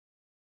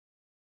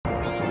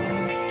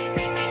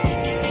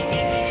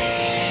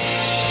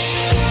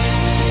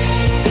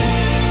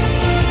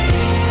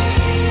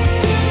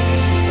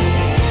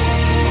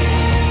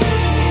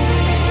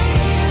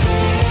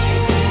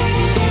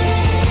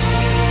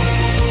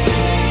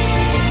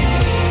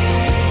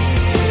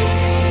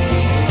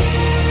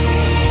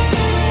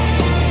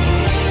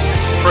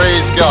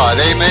God.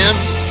 Amen.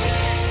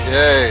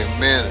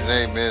 Amen and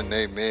amen and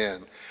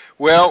amen.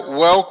 Well,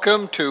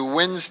 welcome to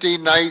Wednesday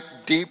night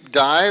deep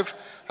dive.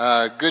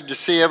 Good to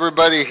see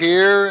everybody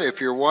here.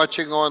 If you're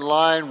watching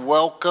online,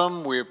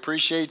 welcome. We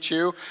appreciate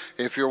you.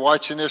 If you're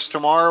watching this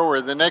tomorrow or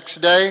the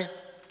next day,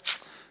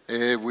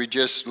 we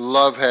just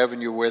love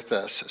having you with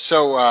us.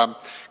 So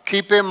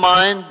keep in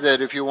mind that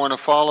if you want to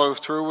follow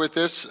through with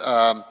this,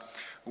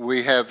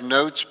 we have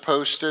notes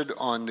posted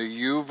on the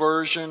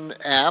YouVersion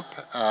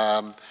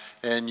app,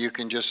 and you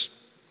can just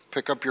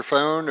pick up your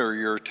phone or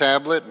your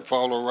tablet and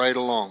follow right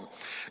along.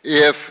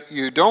 If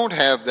you don't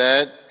have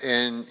that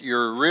and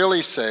you're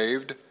really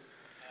saved,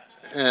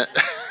 and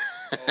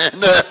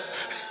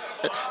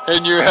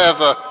you have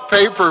a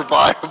paper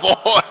Bible,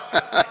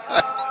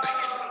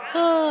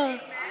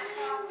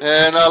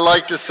 and I'd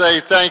like to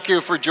say thank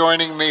you for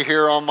joining me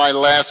here on my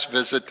last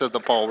visit to the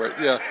pulpit.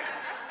 Yeah.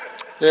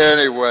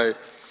 Anyway,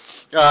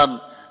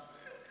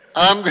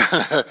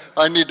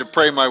 I need to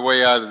pray my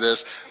way out of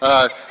this.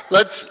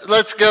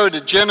 Let's go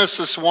to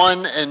Genesis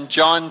 1 and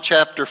John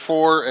chapter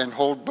 4 and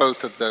hold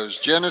both of those.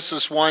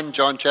 Genesis 1,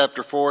 John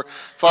chapter 4.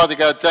 Father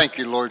God, thank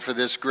you, Lord, for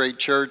this great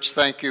church.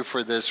 Thank you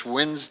for this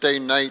Wednesday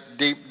night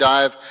deep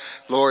dive.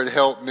 Lord,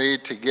 help me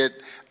to get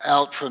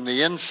out from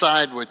the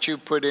inside what you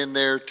put in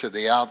there to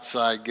the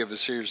outside. Give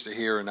us ears to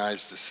hear and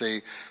eyes to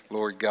see.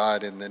 Lord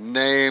God, in the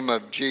name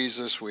of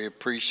Jesus, we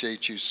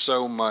appreciate you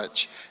so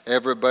much.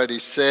 Everybody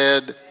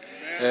said,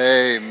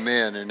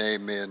 amen and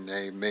amen,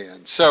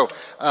 amen. So,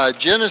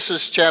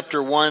 Genesis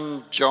chapter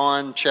 1,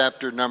 John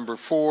chapter number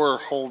 4,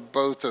 hold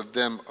both of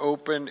them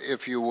open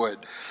if you would.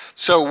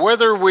 So,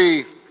 whether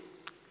we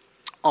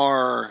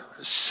are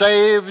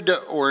saved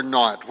or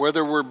not,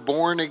 whether we're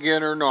born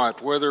again or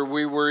not, whether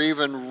we were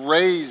even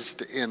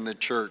raised in the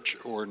church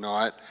or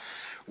not,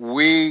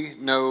 we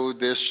know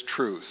this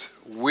truth.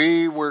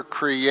 We were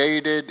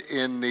created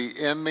in the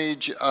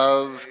image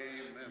of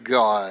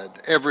God.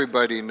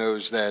 Everybody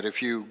knows that.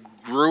 If you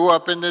grew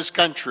up in this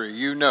country,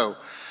 you know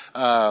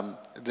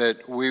that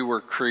we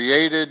were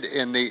created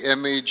in the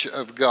image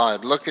of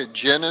God. Look at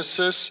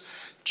Genesis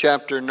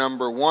chapter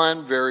number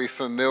 1, very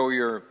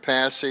familiar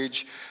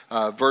passage,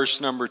 verse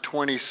number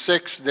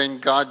 26. Then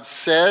God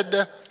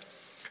said,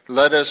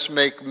 "Let us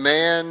make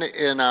man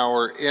in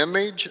our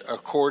image,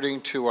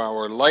 according to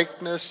our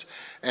likeness,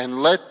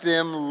 and let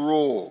them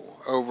rule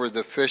over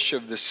the fish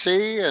of the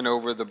sea, and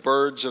over the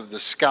birds of the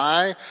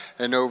sky,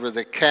 and over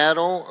the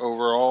cattle,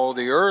 over all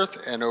the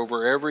earth, and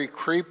over every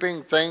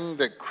creeping thing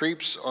that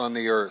creeps on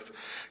the earth."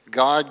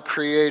 God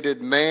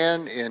created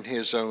man in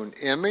his own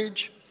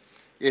image.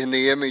 In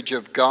the image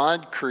of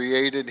God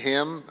created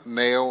him,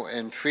 male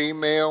and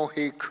female,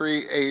 he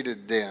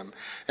created them.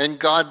 And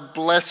God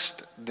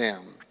blessed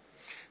them.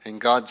 And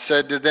God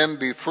said to them,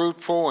 "Be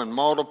fruitful and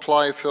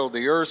multiply, fill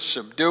the earth,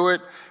 subdue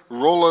it,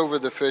 rule over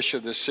the fish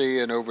of the sea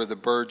and over the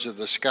birds of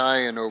the sky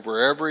and over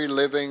every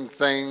living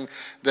thing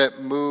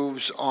that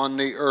moves on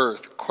the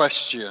earth."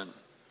 Question: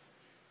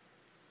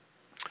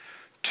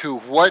 to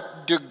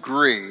what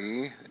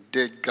degree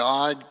did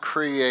God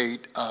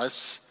create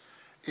us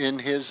in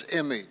his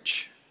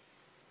image?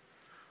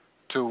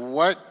 To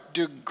what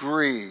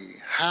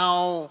degree,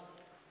 how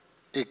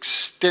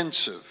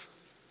extensive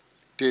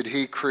did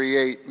he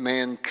create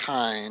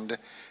mankind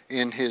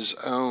in his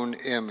own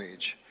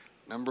image?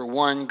 Number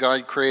one,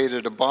 God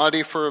created a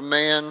body for a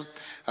man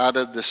out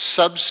of the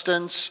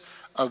substance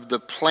of the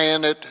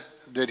planet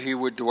that he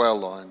would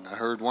dwell on. I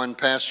heard one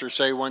pastor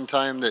say one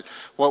time that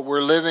what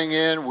we're living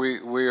in,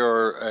 we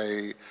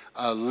are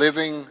a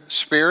living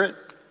spirit.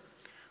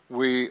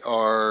 We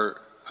are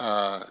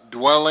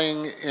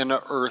dwelling in an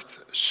earth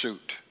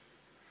suit.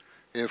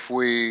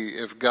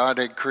 If God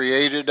had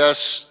created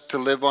us to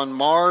live on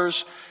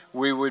Mars,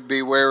 we would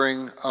be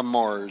wearing a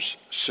Mars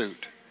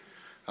suit.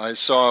 I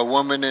saw a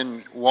woman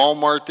in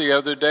Walmart the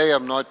other day.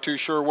 I'm not too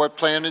sure what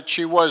planet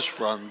she was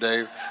from,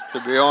 Dave, to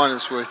be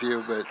honest with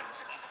you, but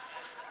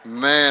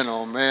man,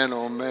 oh man,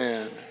 oh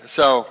man.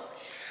 So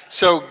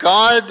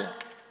God,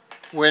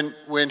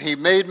 when he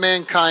made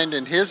mankind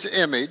in his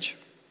image,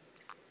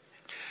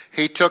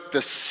 he took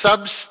the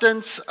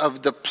substance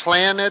of the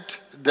planet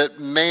that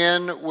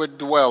man would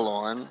dwell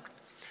on.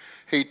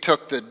 He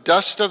took the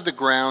dust of the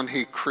ground.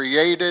 He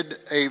created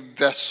a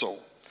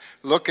vessel.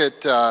 Look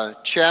at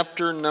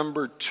chapter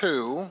number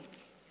 2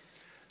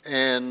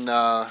 and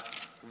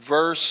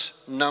verse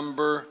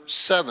number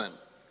 7.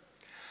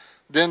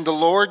 Then the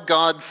Lord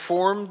God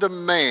formed the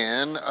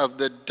man of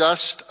the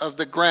dust of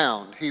the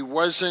ground. He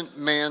wasn't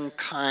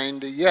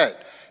mankind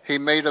yet. He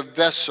made a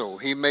vessel.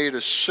 He made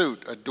a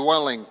suit, a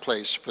dwelling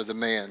place for the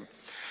man.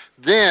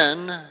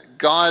 Then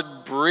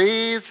God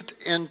breathed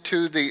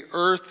into the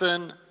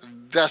earthen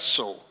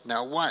vessel.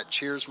 Now watch,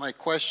 here's my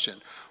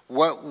question.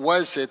 What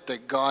was it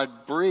that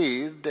God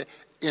breathed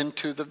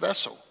into the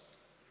vessel?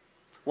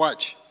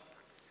 Watch.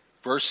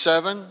 Verse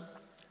 7,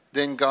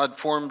 then God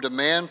formed a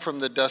man from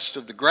the dust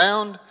of the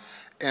ground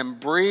and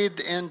breathed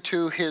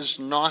into his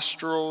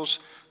nostrils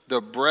the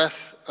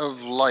breath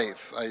of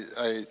life.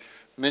 I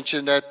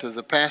mentioned that to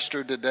the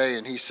pastor today,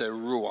 and he said,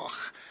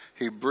 Ruach.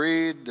 He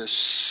breathed the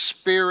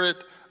spirit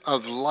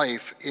of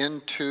life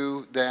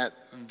into that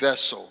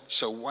vessel.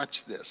 So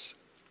watch this.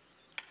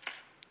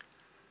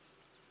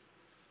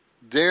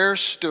 There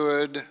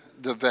stood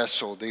the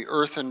vessel, the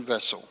earthen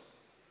vessel.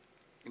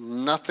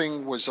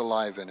 Nothing was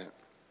alive in it.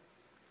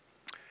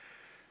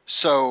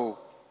 So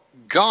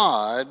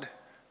God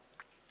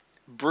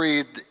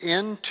breathed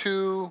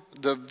into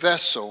the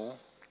vessel,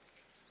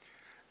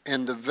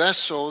 and the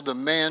vessel, the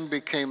man,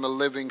 became a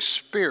living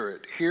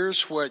spirit.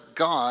 Here's what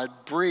God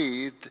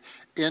breathed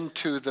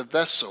into the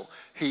vessel.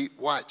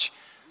 Watch.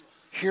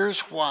 Here's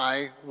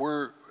why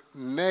we're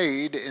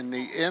made in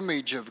the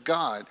image of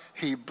God.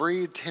 He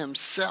breathed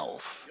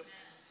himself.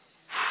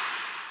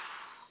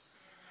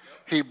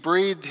 He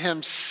breathed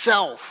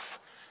himself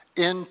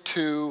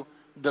into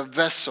the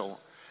vessel,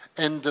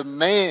 and the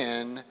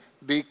man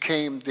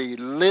became the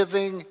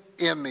living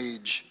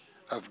image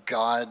of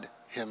God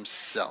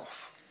himself.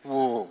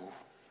 Whoa.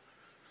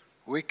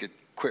 We could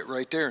quit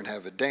right there and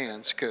have a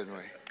dance, couldn't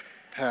we?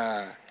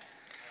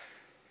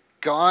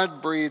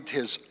 God breathed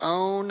his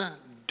own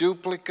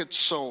duplicate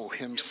soul,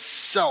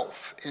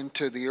 himself,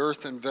 into the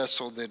earthen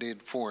vessel that he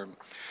had formed.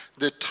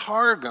 The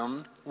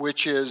Targum,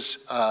 which is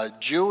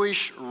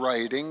Jewish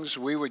writings,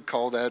 we would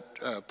call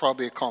that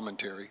probably a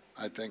commentary,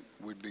 I think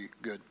would be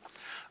good.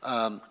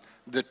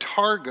 The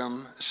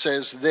Targum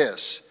says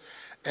this,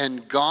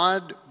 and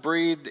God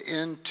breathed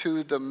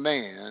into the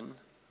man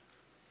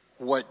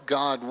what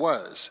God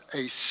was,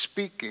 a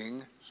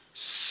speaking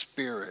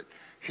spirit.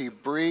 He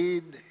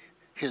breathed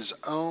his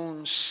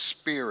own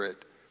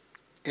spirit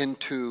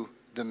into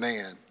the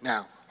man.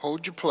 Now,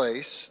 hold your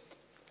place,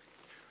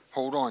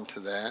 hold on to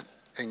that,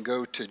 and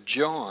go to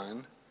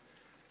John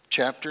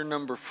chapter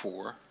number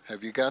 4.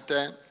 Have you got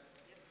that?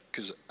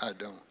 Because I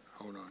don't.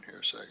 Hold on here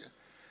a second.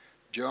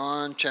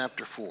 John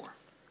chapter 4.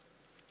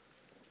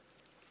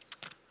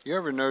 You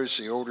ever notice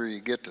the older you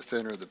get, the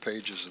thinner the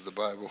pages of the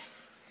Bible?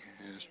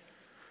 Yes.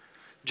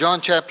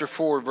 John chapter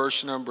 4,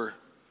 verse number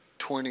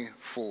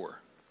 24.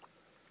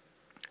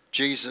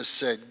 Jesus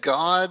said,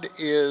 God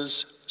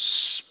is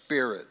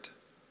spirit,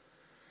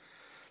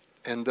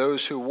 and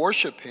those who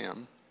worship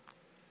him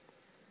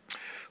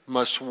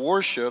must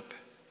worship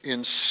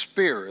in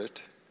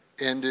spirit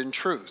and in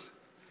truth.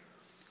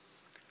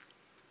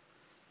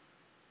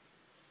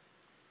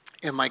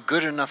 Am I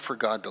good enough for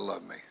God to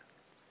love me?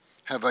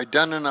 Have I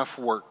done enough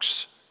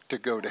works to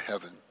go to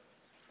heaven?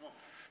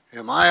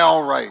 Am I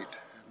all right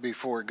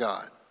before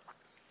God?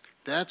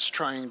 That's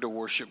trying to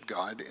worship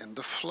God in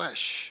the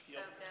flesh.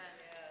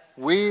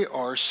 We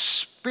are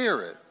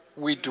spirit.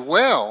 We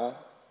dwell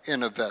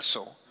in a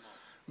vessel,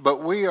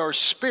 but we are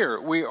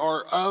spirit. We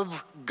are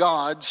of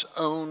God's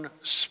own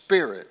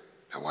spirit.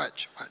 Now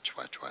watch.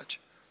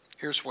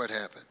 Here's what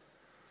happened.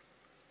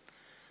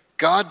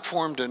 God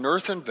formed an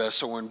earthen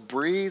vessel and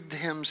breathed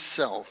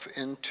himself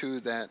into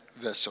that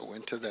vessel,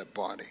 into that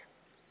body.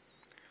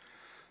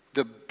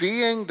 The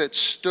being that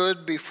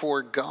stood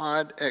before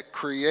God at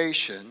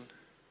creation,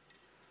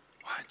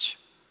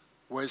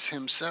 was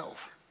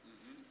himself.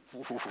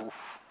 It's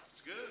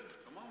good.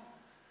 Come on.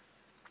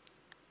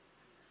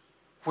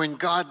 When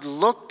God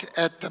looked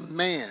at the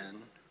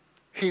man,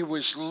 he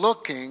was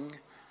looking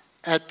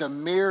at the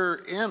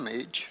mirror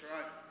image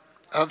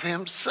of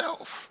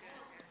himself.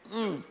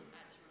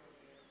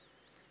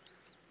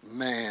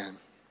 Man,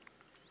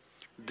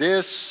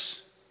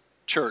 this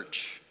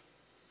church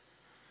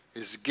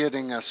is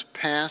getting us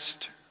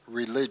past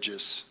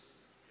religious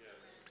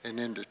and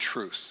into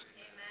truth.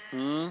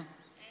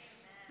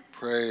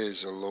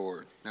 Praise the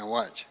Lord. Now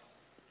watch.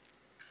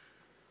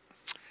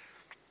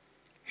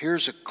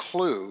 Here's a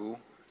clue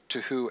to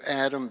who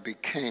Adam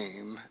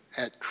became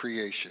at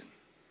creation.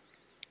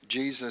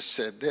 Jesus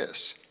said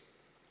this,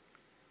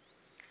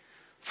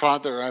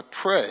 Father, I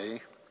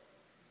pray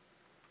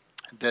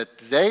that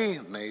they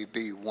may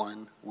be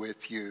one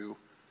with you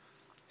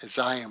as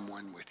I am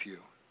one with you.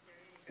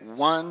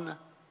 One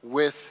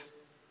with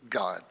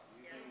God.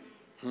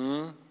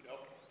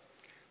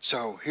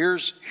 So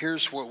here's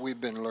what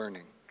we've been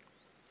learning.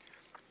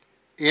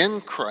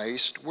 In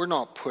Christ, we're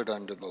not put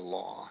under the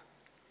law.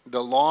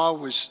 The law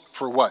was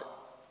for what?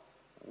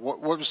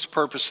 What was the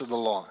purpose of the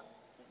law?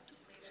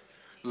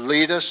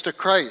 Lead us to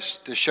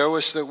Christ, to show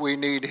us that we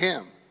need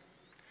him.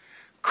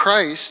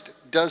 Christ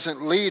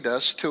doesn't lead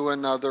us to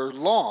another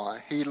law.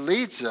 He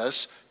leads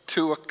us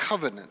to a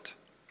covenant.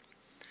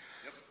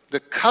 The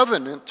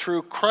covenant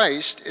through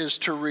Christ is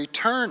to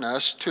return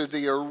us to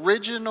the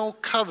original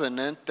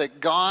covenant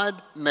that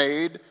God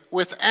made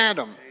with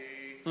Adam.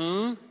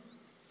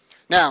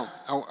 Now,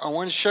 I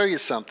want to show you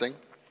something.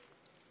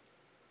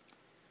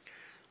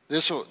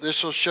 This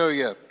will show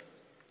you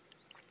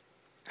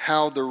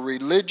how the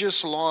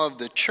religious law of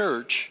the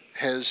church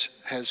has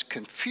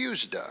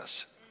confused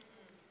us.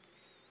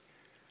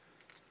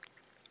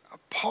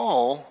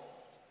 Paul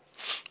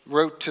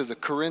wrote to the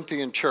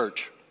Corinthian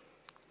church,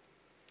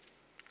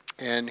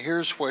 and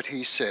here's what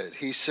he said.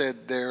 He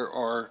said there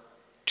are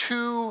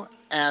two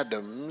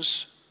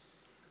Adams,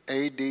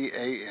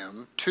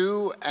 A-D-A-M,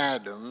 two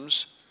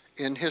Adams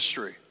in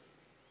history.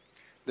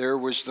 There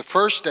was the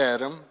first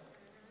Adam,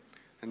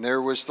 and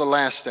there was the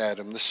last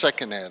Adam, the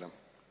second Adam.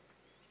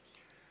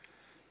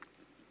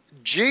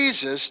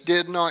 Jesus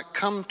did not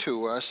come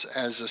to us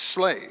as a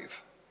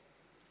slave.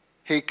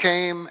 He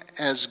came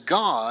as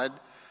God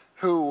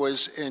who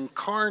was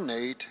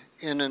incarnate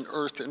in an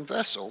earthen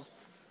vessel.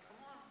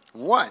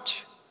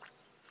 Watch.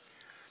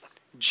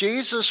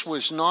 Jesus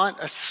was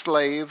not a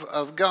slave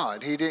of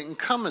God. He didn't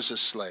come as a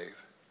slave.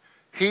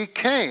 He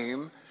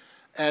came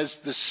as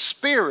the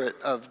Spirit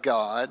of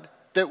God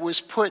that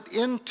was put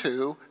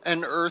into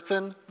an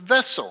earthen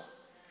vessel.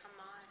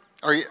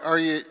 Are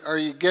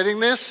you getting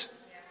this?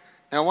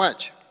 Now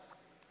watch.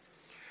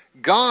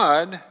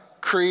 God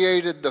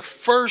created the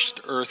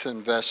first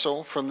earthen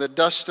vessel from the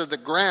dust of the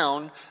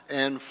ground,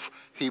 and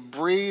he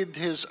breathed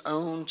his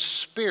own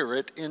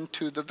spirit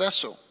into the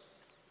vessel.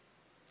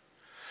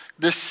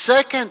 The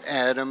second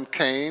Adam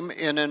came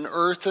in an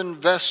earthen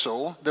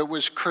vessel that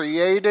was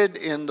created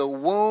in the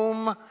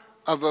womb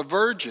of a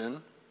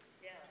virgin,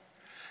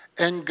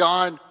 and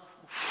God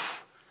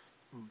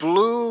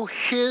blew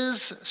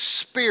his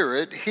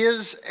spirit,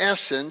 his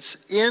essence,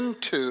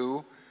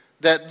 into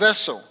that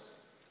vessel.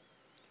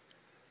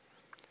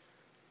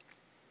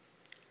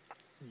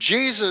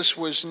 Jesus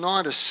was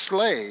not a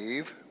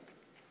slave.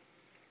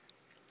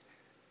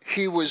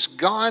 He was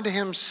God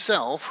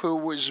himself who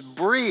was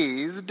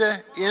breathed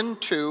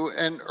into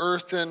an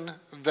earthen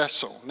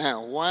vessel.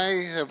 Now,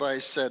 why have I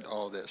said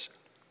all this?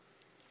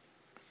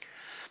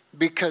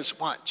 Because,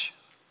 watch,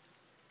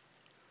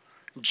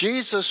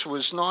 Jesus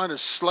was not a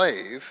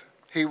slave.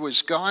 He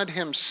was God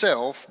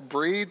himself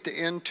breathed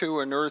into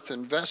an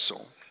earthen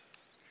vessel.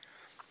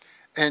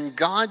 And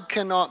God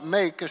cannot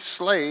make a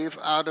slave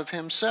out of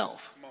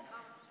himself.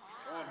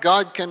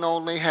 God can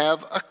only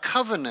have a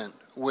covenant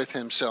with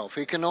himself.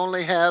 He can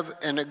only have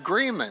an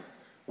agreement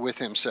with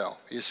himself,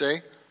 you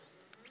see?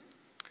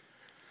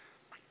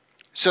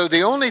 So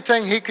the only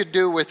thing he could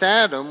do with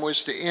Adam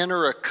was to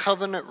enter a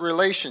covenant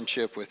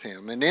relationship with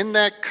him. And in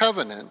that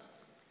covenant,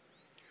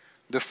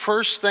 the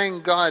first thing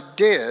God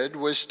did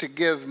was to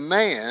give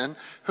man,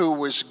 who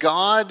was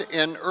God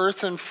in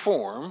earthen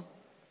form,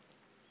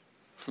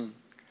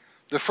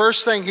 the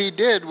first thing he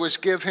did was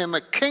give him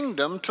a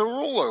kingdom to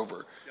rule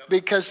over.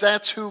 Because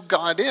that's who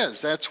God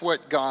is. That's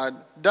what God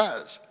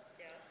does.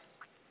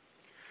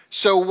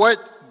 So what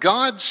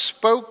God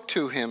spoke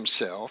to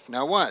himself,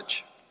 now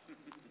watch.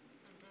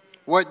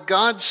 What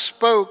God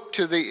spoke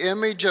to the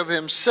image of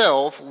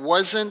himself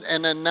wasn't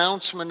an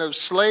announcement of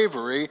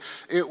slavery.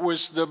 It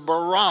was the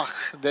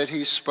barach that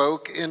he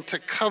spoke into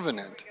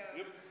covenant.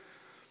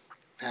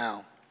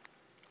 Now,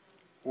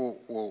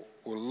 we'll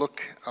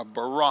look at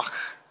barach.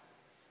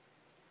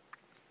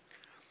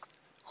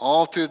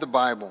 All through the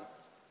Bible,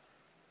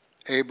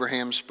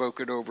 Abraham spoke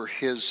it over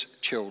his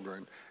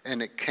children,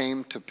 and it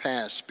came to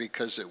pass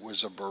because it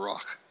was a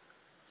barach.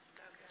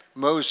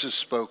 Moses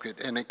spoke it,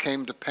 and it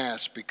came to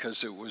pass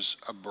because it was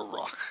a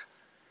barach.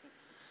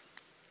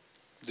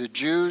 The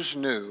Jews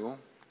knew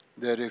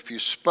that if you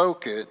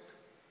spoke it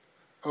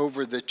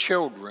over the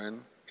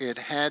children, it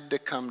had to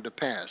come to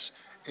pass.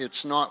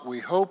 It's not we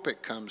hope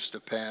it comes to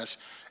pass,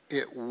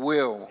 it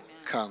will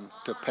come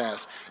to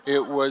pass.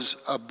 It was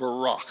a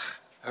barach,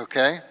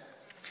 okay?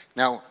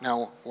 Now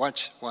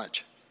watch.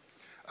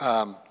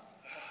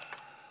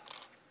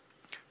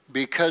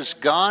 Because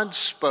God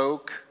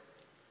spoke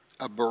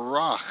a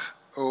barach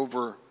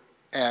over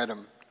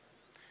Adam,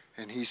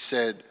 and he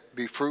said,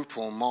 be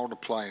fruitful and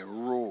multiply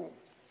and rule.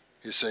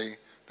 You see,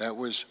 that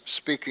was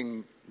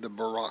speaking the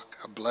barach,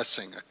 a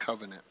blessing, a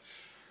covenant.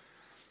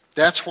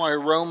 That's why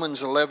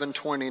Romans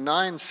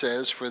 11:29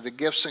 says, for the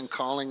gifts and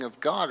calling of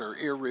God are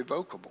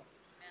irrevocable.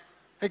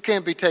 It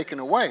can't be taken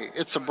away.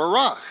 It's a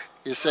barach,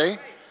 you see.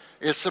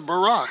 It's a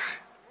barach.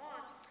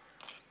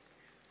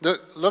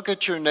 Look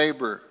at your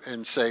neighbor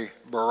and say,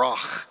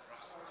 barach,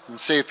 and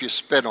see if you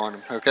spit on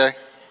him, okay?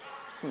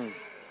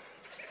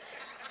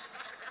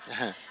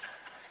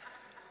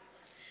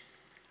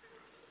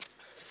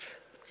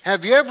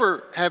 Have you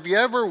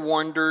ever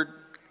wondered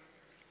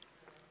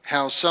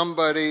how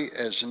somebody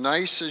as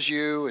nice as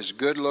you, as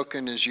good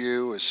looking as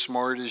you, as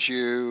smart as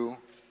you,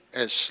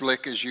 as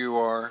slick as you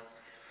are,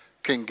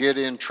 can get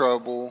in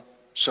trouble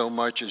so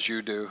much as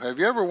you do? Have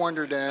you ever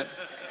wondered that?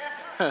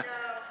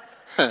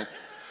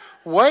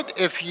 What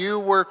if you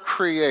were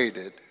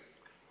created?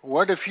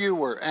 What if you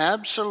were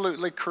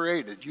absolutely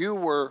created? You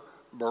were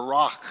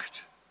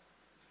barached.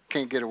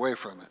 Can't get away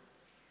from it.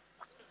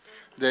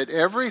 That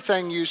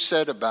everything you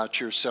said about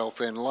yourself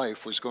in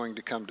life was going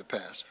to come to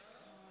pass.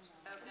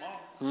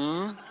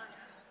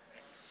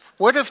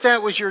 What if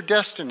that was your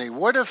destiny?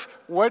 What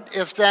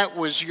if that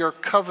was your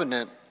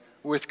covenant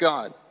with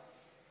God?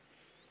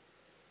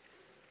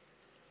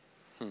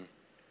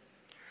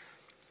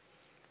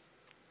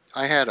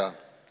 I had a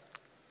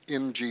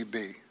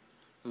MGB.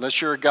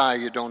 Unless you're a guy,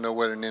 you don't know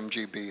what an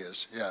MGB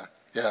is.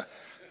 Yeah.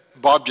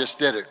 Bob just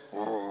did it.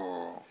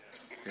 Oh,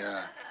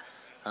 yeah.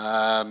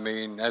 I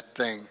mean, that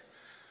thing.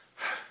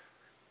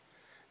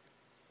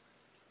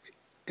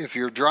 if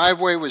your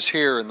driveway was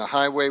here and the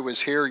highway was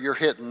here, you're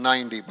hitting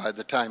 90 by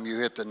the time you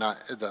hit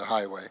the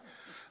highway.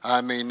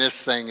 I mean,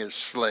 this thing is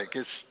slick.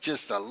 It's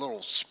just a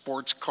little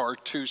sports car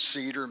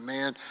two-seater,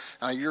 man.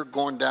 You're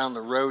going down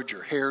the road,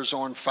 your hair's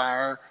on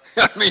fire.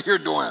 I mean, you're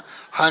doing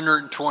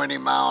 120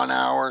 mile an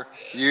hour.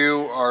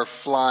 You are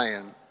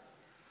flying.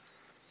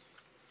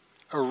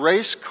 A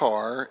race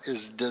car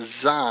is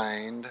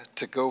designed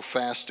to go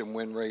fast and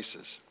win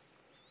races.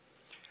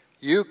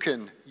 You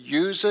can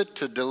use it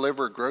to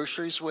deliver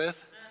groceries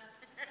with,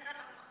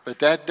 but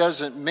that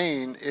doesn't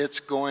mean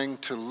it's going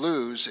to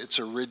lose its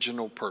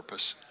original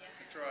purpose.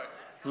 That's right.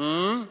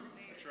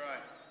 That's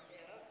right.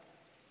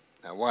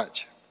 Now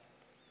watch.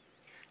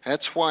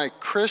 That's why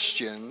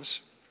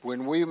Christians,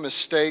 when we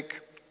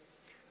mistake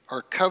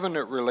our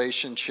covenant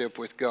relationship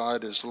with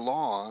God as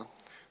law,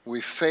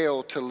 we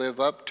fail to live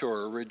up to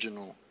our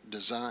original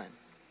design.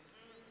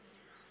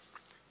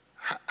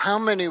 How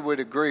many would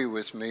agree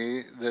with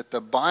me that the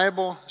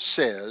Bible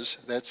says,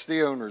 that's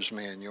the owner's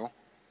manual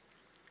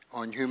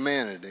on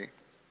humanity,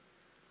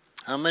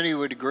 how many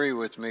would agree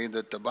with me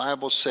that the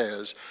Bible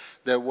says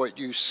that what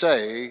you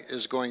say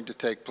is going to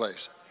take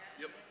place?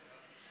 Yep.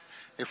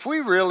 If we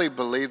really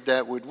believed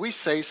that, would we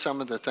say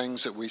some of the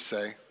things that we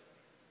say?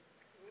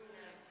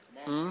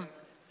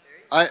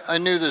 I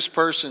knew this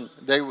person,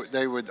 they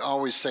would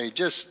always say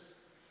just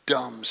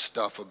dumb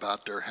stuff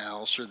about their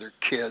house or their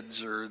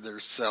kids or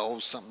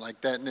themselves, something like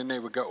that, and then they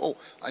would go, oh,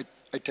 I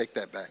take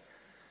that back.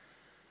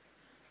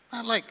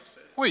 I'm like,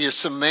 what are you,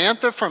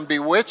 Samantha from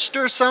Bewitched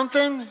or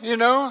something? You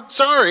know,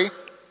 sorry,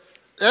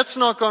 that's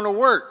not going to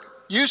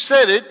work. You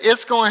said it,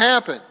 it's going to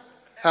happen.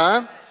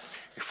 Huh?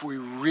 If we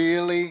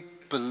really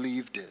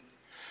believed it,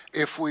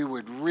 if we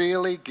would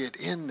really get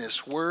in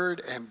this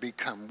word and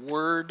become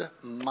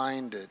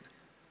word-minded,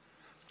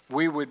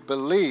 we would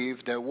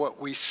believe that what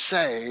we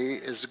say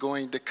is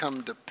going to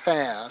come to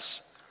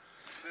pass,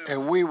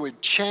 and we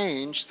would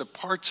change the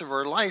parts of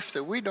our life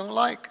that we don't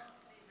like.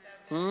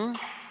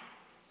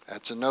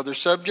 That's another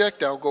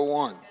subject. I'll go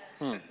on.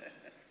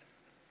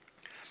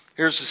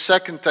 Here's the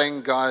second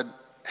thing God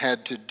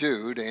had to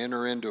do to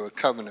enter into a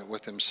covenant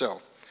with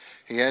himself.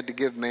 He had to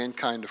give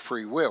mankind a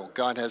free will.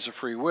 God has a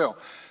free will.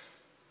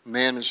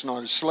 Man is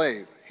not a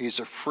slave. He's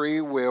a free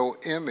will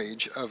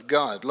image of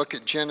God. Look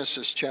at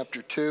Genesis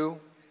chapter 2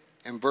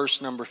 and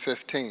verse number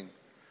 15.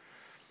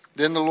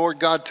 Then the Lord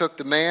God took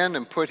the man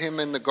and put him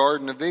in the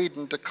Garden of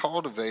Eden to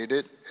cultivate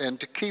it and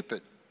to keep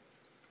it.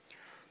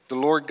 The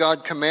Lord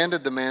God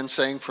commanded the man,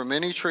 saying, from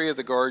any tree of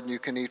the garden you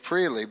can eat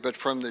freely, but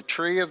from the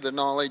tree of the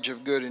knowledge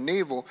of good and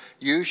evil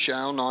you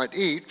shall not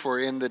eat, for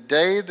in the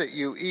day that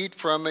you eat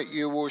from it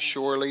you will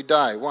surely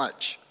die.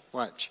 Watch.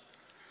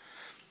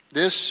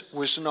 This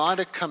was not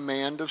a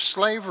command of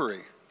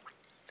slavery.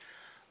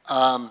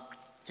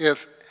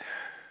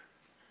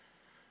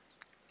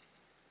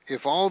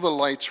 If all the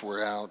lights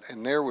were out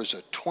and there was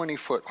a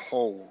 20-foot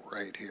hole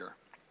right here,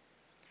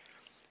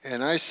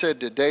 and I said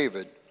to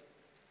David,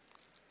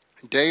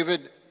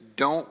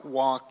 don't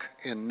walk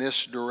in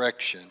this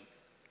direction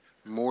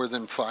more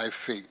than 5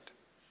 feet,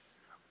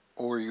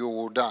 or you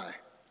will die.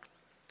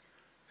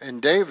 And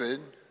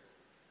David,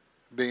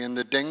 being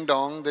the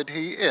ding-dong that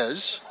he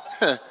is,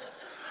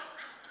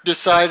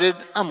 decided,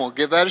 I'm going to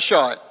give that a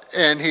shot.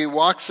 And he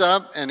walks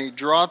up and he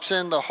drops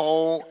in the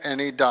hole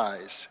and he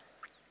dies.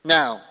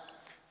 Now,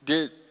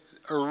 did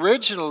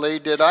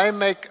I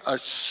make a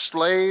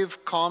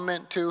slave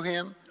comment to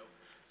him?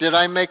 Did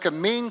I make a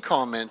mean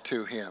comment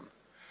to him?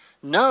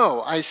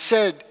 No, I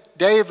said,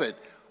 David,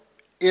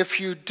 if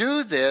you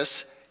do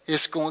this,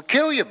 it's going to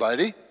kill you,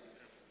 buddy.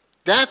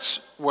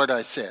 That's what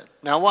I said.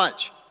 Now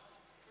watch.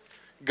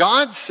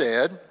 God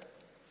said,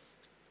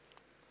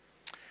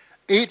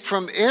 eat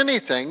from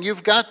anything.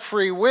 You've got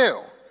free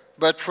will.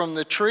 But from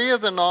the tree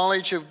of the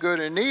knowledge of good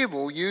and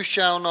evil you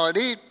shall not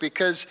eat,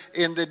 because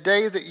in the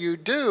day that you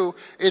do,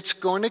 it's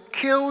going to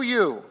kill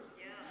you.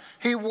 Yeah.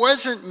 He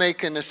wasn't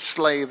making a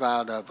slave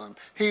out of them.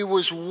 He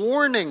was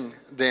warning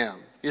them.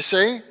 You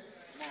see?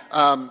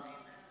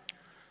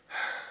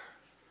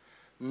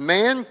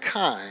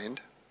 Mankind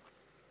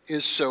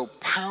is so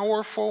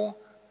powerful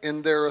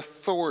in their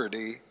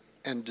authority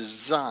and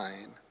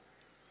design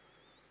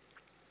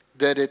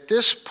that at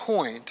this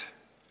point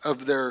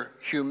of their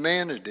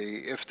humanity,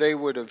 if they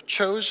would have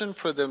chosen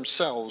for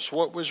themselves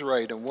what was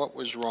right and what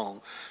was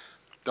wrong,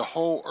 the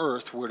whole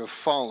earth would have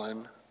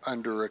fallen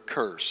under a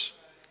curse.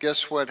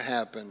 Guess what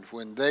happened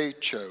when they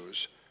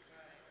chose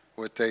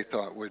what they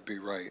thought would be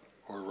right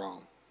or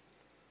wrong?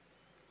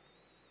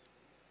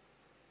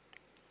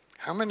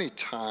 How many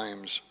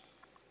times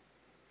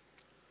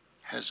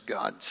has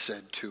God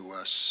said to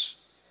us,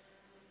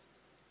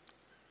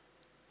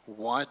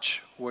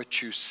 watch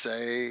what you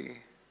say,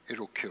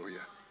 it'll kill you?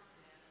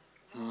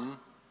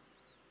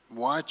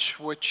 Watch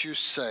what you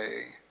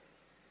say.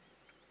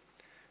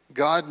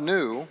 God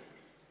knew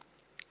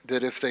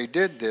that if they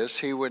did this,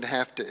 he would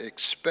have to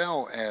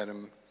expel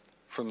Adam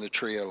from the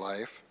tree of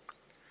life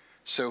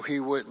so he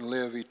wouldn't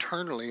live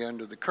eternally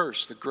under the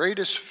curse. The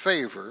greatest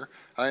favor,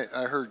 I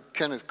heard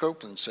Kenneth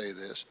Copeland say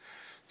this,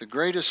 The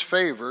greatest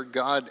favor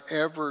God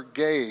ever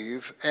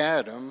gave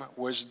Adam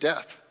was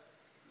death.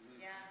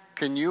 Yeah.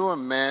 Can you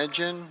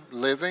imagine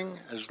living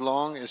as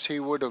long as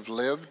he would have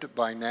lived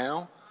by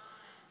now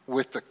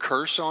with the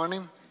curse on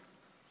him?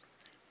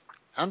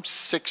 I'm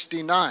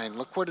 69.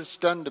 Look what it's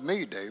done to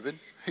me, David.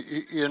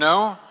 You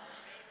know?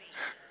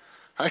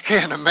 I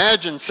can't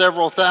imagine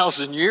several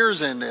thousand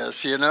years in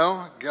this, you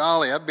know?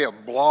 Golly, I'd be a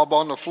blob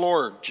on the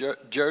floor.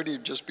 Jody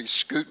would just be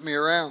scooting me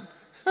around.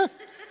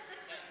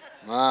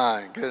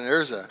 My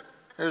goodness,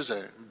 there's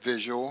a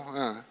visual.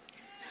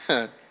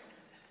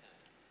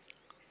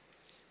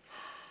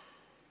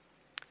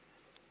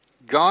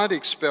 God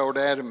expelled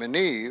Adam and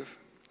Eve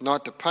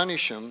not to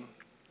punish them,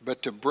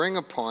 but to bring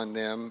upon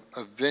them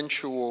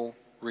eventual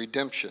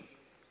redemption.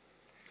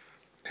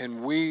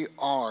 And we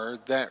are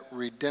that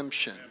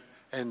redemption.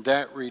 And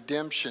that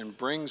redemption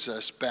brings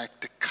us back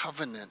to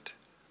covenant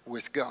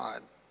with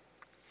God.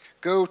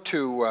 Go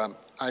to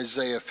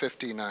Isaiah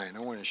 59. I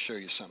want to show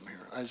you something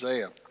here.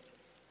 Isaiah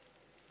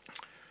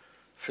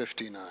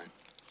 59.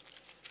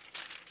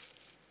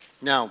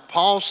 Now,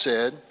 Paul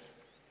said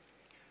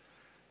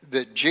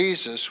that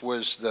Jesus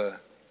was the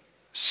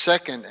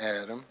second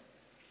Adam,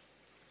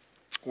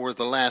 or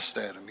the last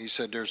Adam. He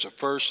said there's a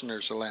first and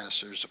there's a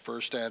last. There's a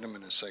first Adam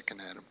and a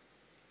second Adam.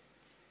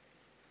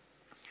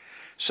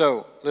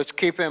 So let's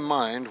keep in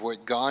mind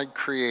what God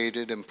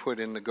created and put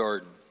in the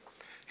garden.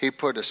 He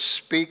put a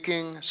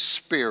speaking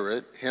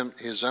spirit,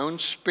 his own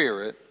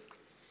spirit,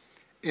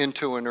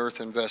 into an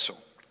earthen vessel.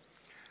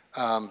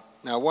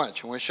 Now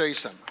watch, I want to show you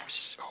something.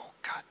 Oh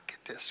God,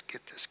 get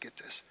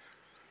this.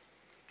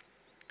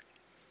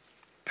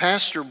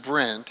 Pastor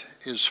Brent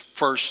is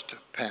first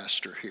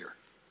pastor here,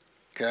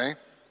 okay?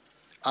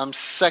 I'm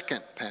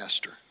second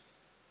pastor,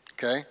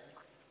 okay?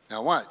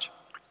 Now watch.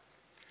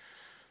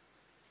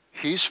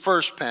 He's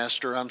first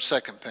pastor, I'm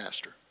second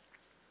pastor.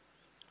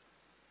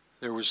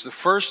 There was the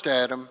first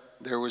Adam,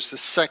 there was the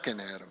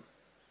second Adam.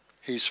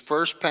 He's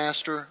first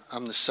pastor,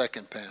 I'm the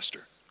second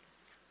pastor.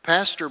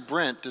 Pastor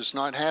Brent does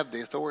not have the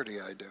authority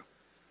I do.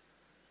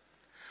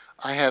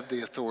 I have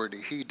the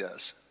authority he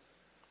does.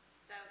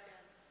 So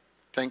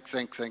good.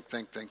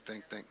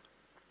 Think.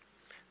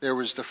 There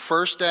was the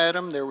first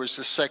Adam, there was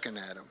the second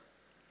Adam.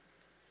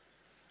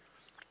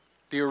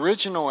 The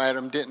original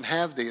Adam didn't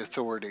have the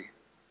authority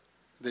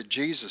that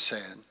Jesus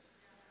had.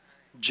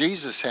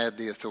 Jesus had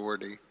the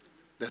authority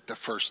that the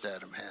first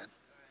Adam had.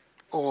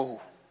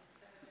 Oh.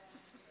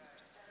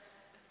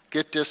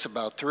 Get this,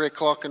 about 3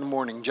 o'clock in the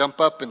morning, jump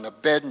up in the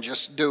bed and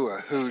just do a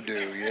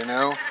hoodoo, you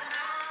know?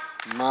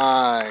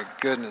 My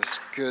goodness.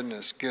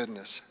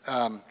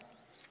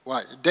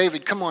 Why,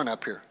 David, come on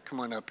up here.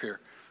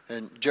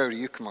 And Jody,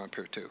 you come on up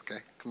here too, okay?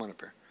 Come on up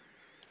here.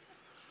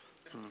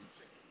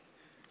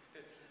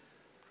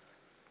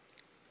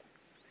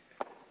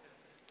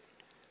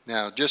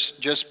 Now,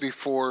 just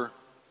before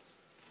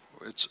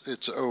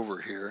it's over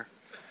here,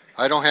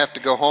 I don't have to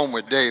go home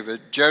with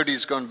David.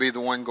 Jody's going to be the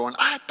one going,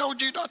 I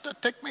told you not to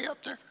take me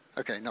up there.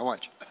 Okay, now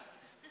watch.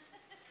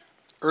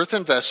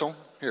 Earthen vessel.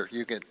 Here,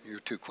 you're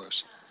too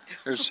close.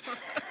 There's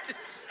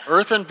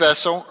earthen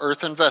vessel,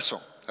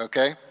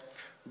 okay?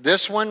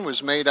 This one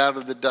was made out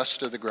of the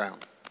dust of the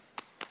ground,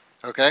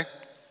 okay?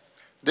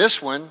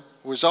 This one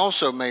was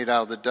also made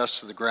out of the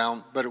dust of the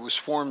ground, but it was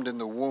formed in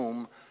the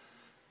womb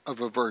of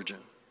a virgin,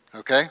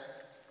 okay?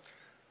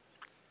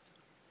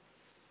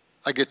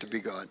 I get to be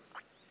God.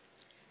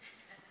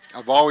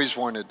 I've always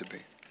wanted to be.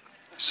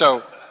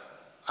 So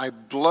I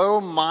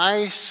blow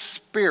my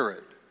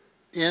spirit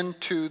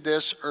into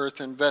this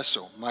earthen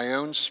vessel, my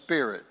own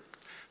spirit.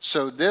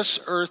 So this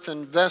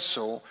earthen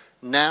vessel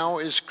now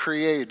is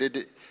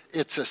created.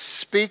 It's a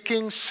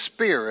speaking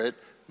spirit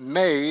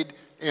made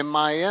in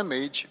my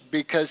image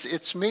because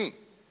it's me.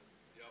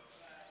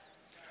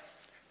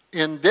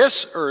 In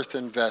this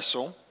earthen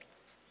vessel,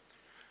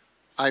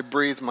 I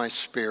breathe my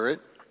spirit.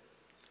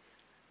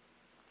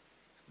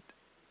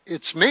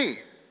 It's me.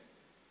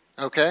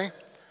 Okay?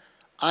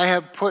 I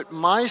have put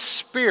my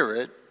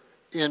spirit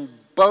in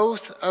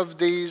both of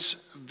these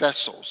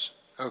vessels.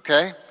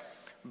 Okay?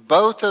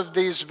 Both of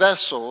these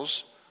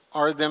vessels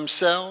are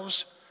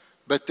themselves,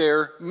 but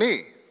they're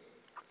me.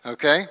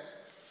 Okay?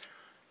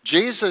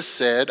 Jesus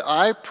said,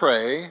 I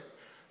pray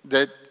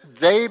that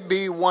they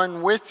be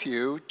one with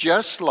you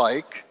just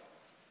like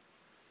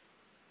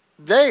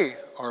they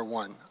are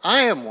one.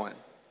 I am one.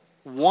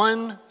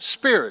 One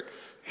spirit.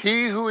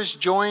 He who is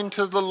joined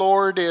to the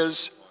Lord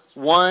is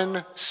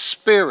one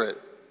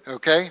spirit.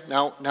 Okay?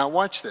 Now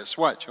watch this.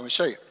 Watch. Let me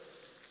show you.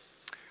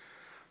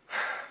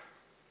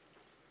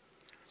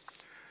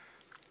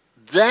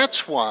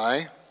 That's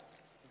why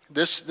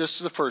this is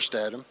the first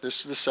Adam.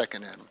 This is the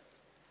second Adam.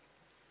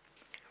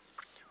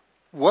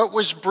 What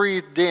was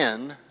breathed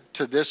in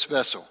to this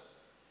vessel?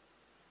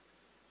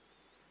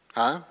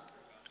 Huh?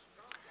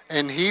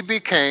 And he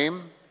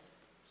became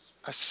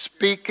a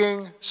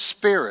speaking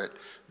spirit.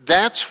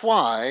 That's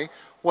why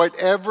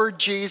whatever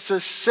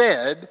Jesus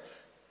said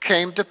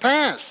came to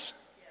pass.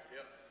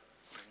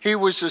 He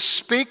was a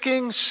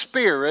speaking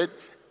spirit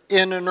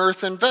in an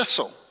earthen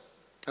vessel.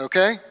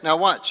 Okay? Now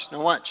watch.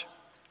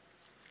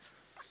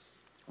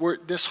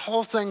 This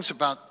whole thing's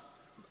about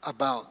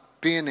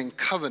being in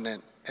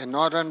covenant and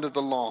not under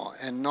the law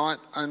and not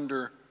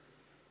under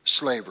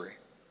slavery.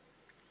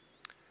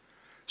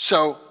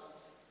 So,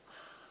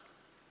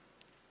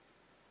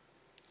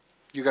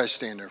 you guys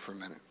stand there for a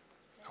minute.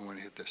 I want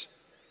to hit this.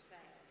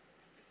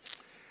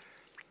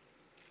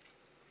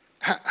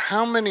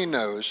 How many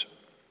knows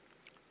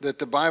that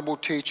the Bible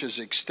teaches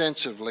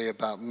extensively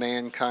about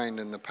mankind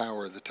and the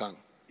power of the tongue?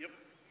 Yep.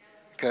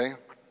 Okay?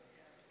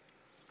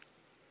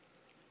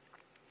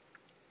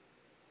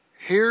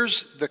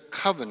 Here's the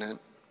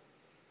covenant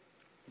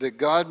that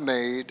God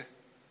made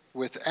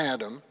with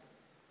Adam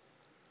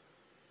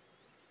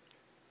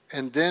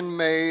and then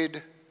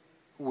made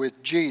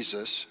with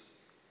Jesus,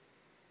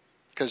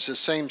 because the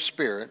same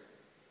Spirit,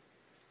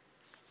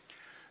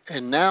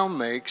 and now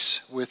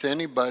makes with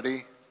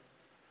anybody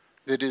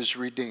that is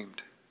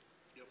redeemed.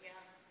 Yep.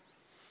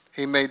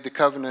 He made the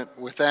covenant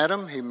with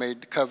Adam, he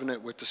made the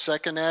covenant with the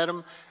second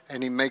Adam,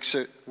 and he makes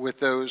it with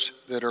those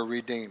that are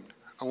redeemed.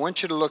 I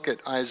want you to look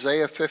at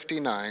Isaiah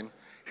 59.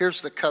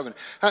 Here's the covenant.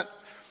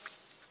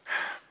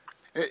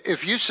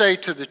 If you say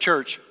to the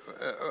church,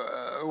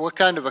 what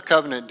kind of a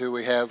covenant do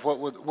we have?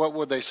 What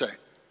would they say?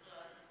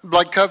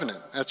 Blood covenant.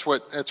 That's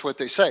what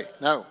they say.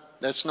 No,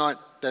 that's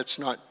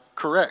not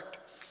correct.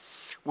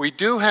 We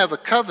do have a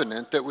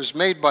covenant that was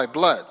made by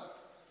blood.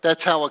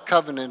 That's how a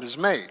covenant is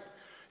made.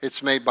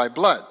 It's made by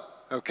blood.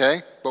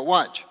 Okay? But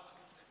watch.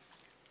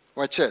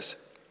 Watch this.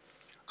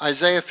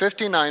 Isaiah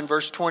 59,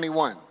 verse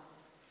 21.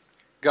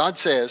 God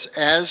says,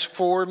 "As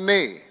for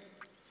me,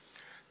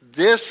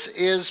 this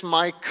is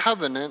my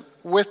covenant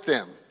with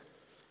them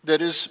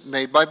that is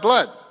made by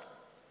blood,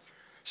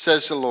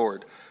 says the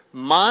Lord.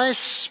 My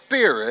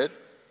spirit,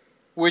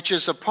 which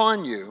is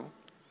upon you,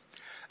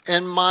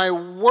 and my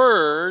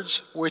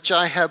words, which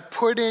I have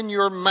put in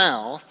your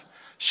mouth,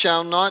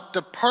 shall not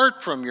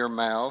depart from your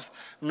mouth,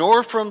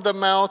 nor from the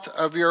mouth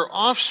of your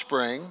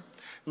offspring,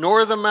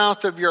 nor the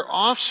mouth of your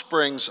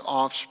offspring's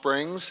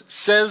offsprings,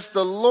 says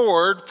the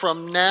Lord,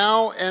 from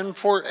now and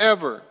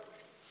forever."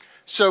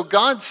 So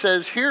God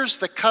says, here's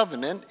the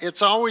covenant.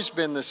 It's always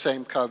been the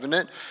same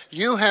covenant.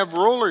 You have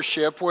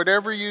rulership.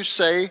 Whatever you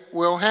say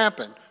will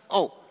happen.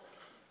 Oh,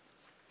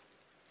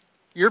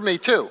 you're me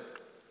too.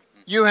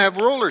 You have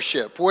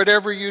rulership.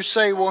 Whatever you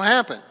say will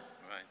happen.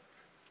 Right.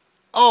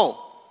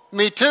 Oh,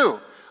 me too.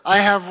 I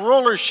have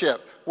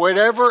rulership.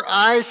 Whatever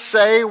I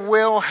say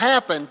will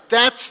happen.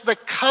 That's the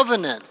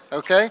covenant.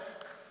 Okay?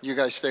 You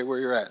guys stay where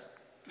you're at.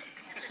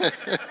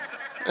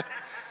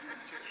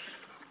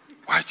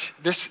 Watch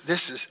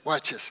this.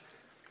 Watch this.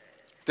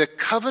 The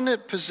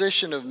covenant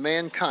position of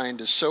mankind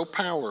is so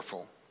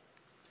powerful.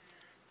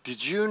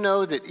 Did you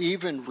know that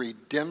even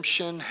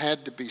redemption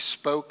had to be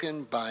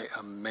spoken by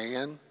a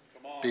man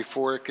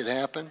before it could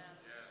happen?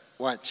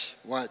 Watch.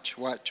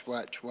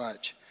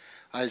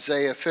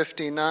 Isaiah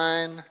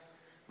 59,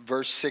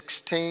 verse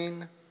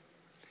 16.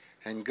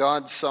 "And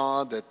God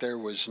saw that there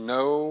was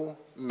no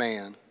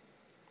man,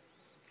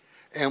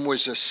 and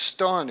was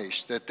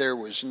astonished that there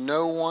was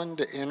no one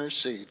to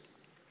intercede.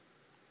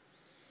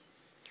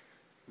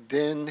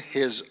 Then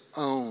his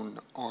own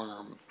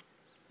arm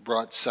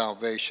brought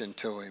salvation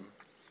to him,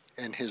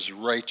 and his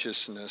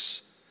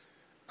righteousness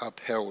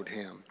upheld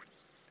him."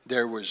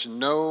 There was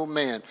no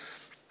man.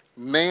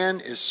 Man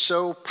is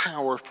so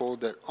powerful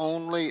that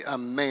only a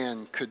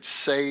man could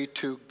say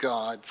to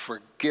God,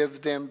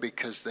 "Forgive them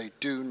because they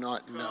do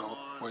not know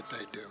what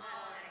they do."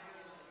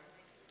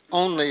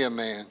 Only a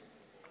man.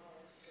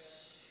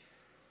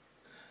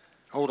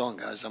 Hold on,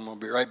 guys. I'm going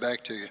to be right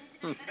back to you.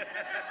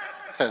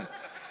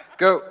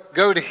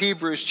 Go to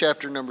Hebrews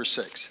chapter number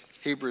 6.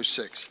 Hebrews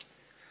 6.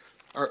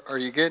 Are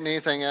you getting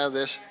anything out of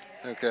this?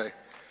 Okay.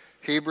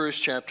 Hebrews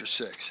chapter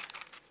 6.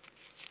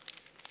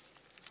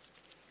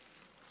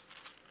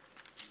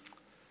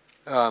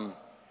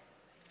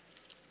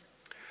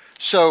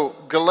 So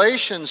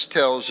Galatians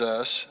tells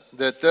us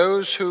that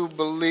those who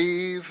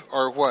believe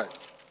are what?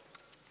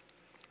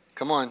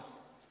 Come on.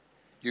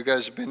 You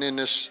guys have been in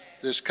this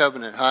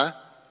covenant, huh?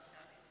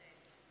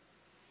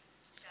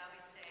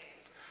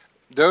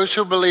 Those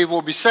who believe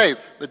will be saved.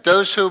 But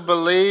those who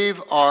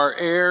believe are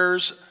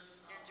heirs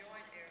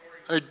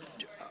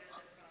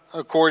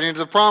according to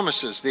the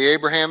promises, the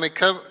Abrahamic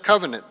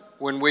covenant.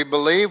 When we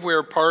believe, we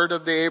are part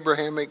of the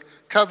Abrahamic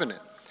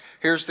covenant.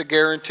 Here's the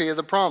guarantee of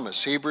the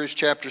promise. Hebrews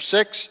chapter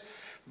 6,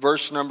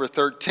 verse number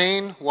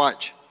 13.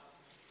 Watch.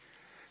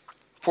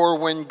 "For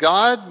when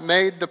God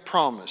made the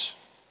promise,"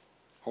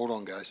 hold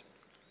on, guys.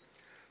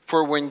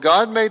 "For when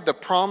God made the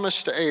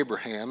promise to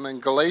Abraham,"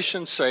 and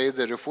Galatians say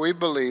that if we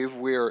believe,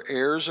 we are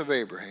heirs of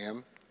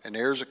Abraham and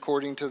heirs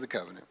according to the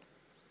covenant.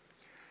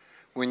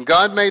 "When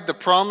God made the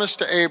promise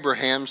to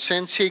Abraham,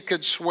 since he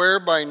could swear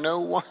by no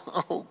one,"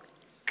 oh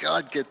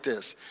God, get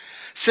this.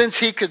 "Since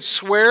he could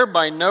swear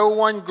by no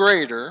one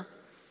greater,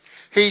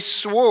 he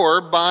swore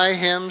by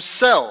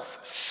himself,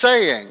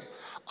 saying,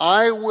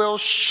 I will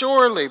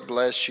surely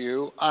bless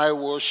you, I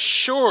will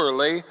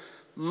surely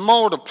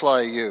multiply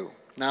you."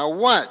 Now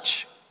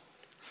watch.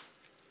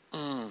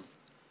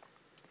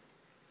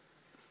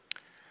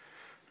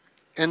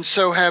 And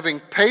so having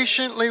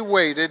patiently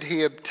waited,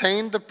 he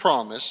obtained the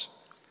promise.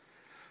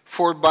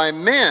 For by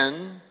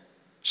men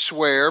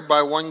swear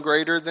by one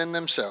greater than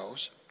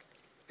themselves,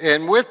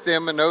 and with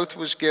them an oath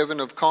was given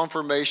of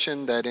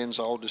confirmation that ends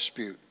all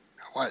dispute.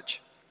 Now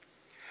watch.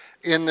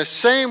 In the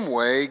same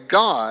way,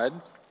 God,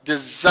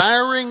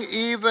 desiring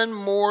even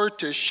more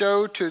to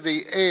show to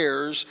the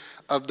heirs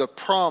of the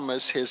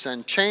promise his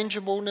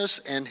unchangeableness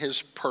and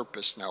his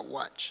purpose. Now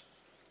watch.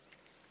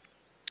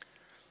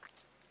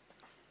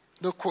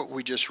 Look what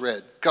we just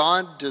read.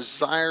 God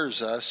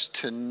desires us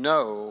to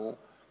know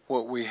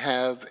what we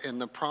have in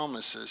the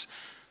promises.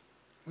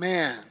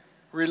 Man,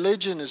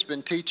 religion has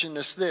been teaching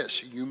us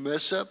this. You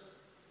mess up.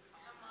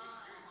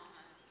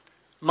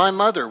 My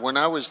mother, when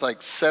I was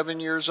like 7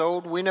 years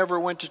old, we never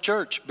went to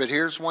church. But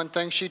here's one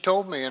thing she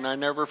told me, and I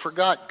never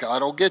forgot.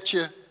 God will get you.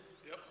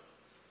 Yep.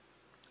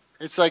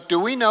 It's like, do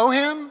we know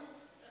him?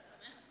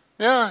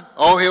 Yeah.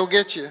 Oh, he'll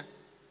get you.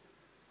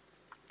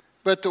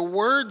 But the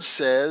word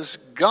says,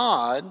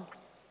 God,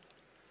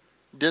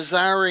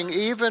 desiring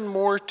even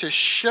more to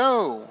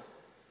show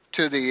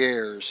to the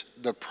heirs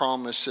the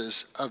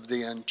promises of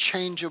the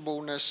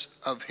unchangeableness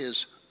of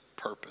his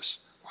purpose.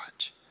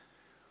 Watch.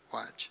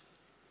 Watch.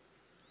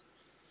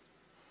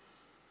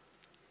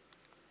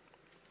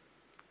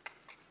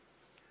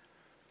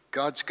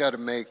 God's got to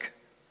make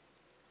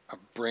a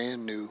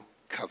brand new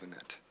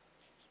covenant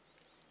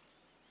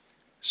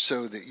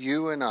so that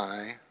you and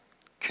I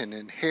can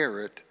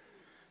inherit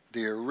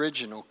the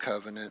original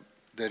covenant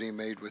that he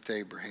made with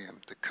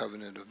Abraham, the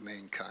covenant of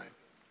mankind.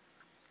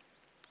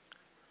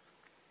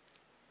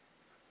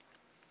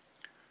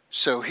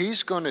 So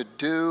he's going to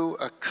do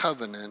a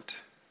covenant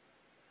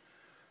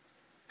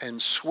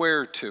and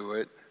swear to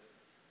it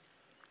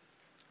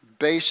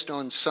based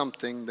on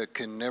something that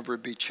can never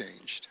be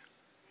changed.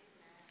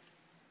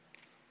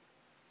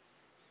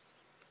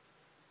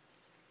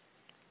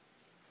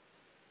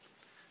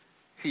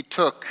 He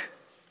took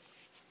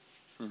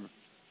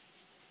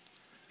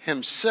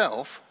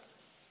himself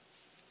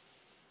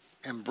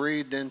and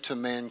breathed into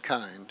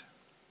mankind.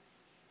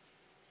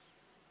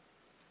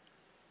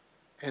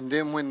 And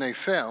then when they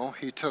fell,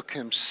 he took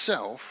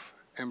himself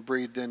and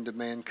breathed into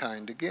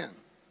mankind again.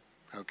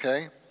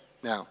 Okay?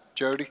 Now,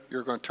 Jody,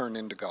 you're going to turn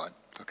into God.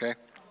 Okay?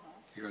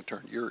 You're going to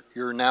turn.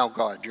 You're now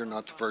God. You're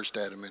not the first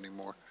Adam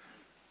anymore.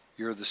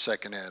 You're the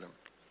second Adam.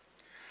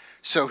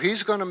 So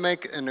he's going to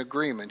make an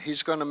agreement.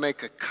 He's going to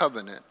make a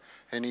covenant.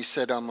 And he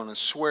said, I'm going to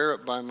swear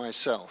it by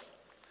myself.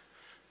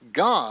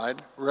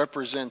 God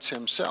represents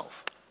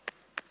himself.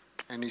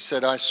 And he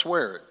said, I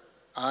swear it.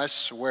 I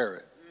swear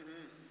it.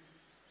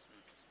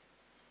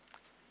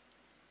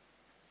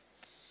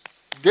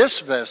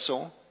 This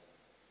vessel,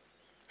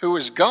 who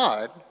is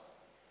God,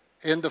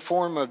 in the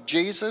form of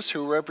Jesus,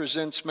 who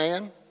represents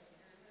man,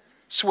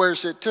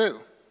 swears it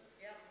too.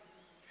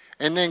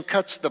 And then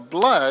cuts the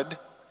blood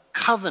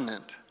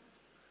covenant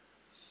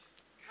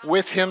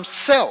with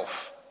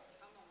himself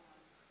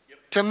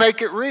to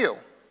make it real.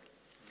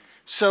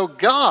 So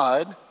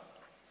God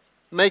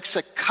makes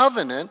a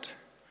covenant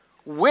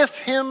with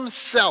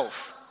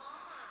himself.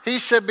 He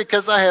said,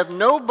 because I have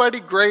nobody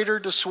greater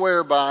to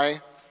swear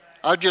by,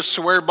 I'll just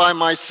swear by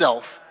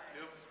myself.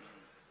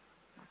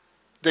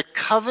 The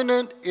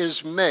covenant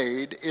is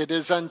made. It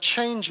is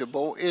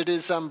unchangeable. It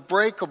is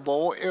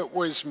unbreakable. It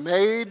was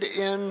made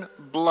in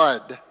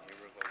blood.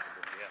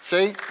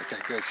 See?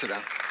 Okay, good. Sit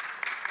down.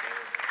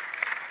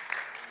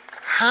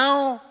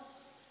 How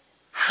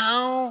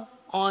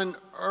on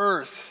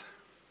earth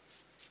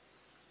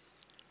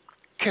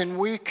can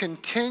we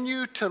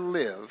continue to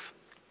live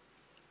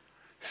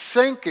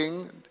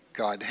thinking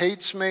God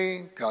hates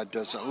me, God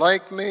doesn't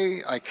like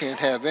me, I can't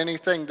have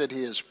anything that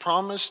he has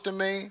promised to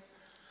me,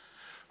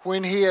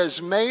 when he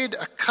has made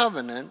a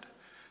covenant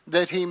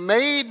that he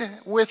made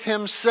with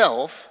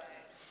himself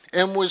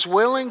and was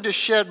willing to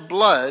shed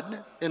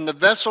blood in the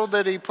vessel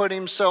that he put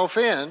himself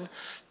in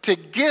to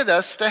get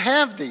us to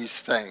have these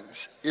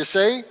things? You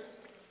see?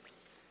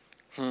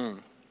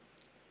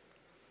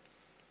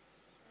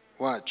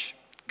 Watch.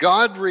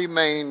 God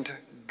remained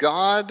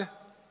God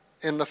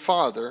in the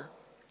Father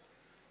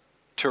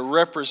to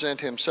represent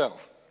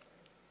himself.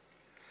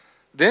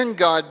 Then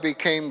God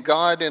became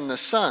God in the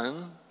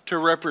Son to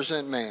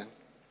represent man.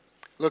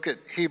 Look at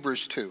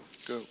Hebrews 2.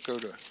 Go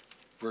to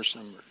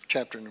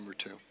chapter number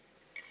 2.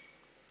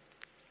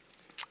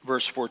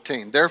 Verse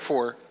 14.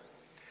 Therefore,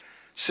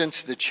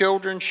 since the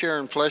children share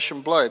in flesh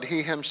and blood,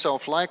 he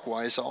himself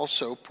likewise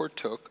also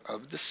partook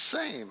of the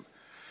same.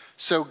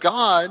 So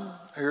God,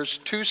 here's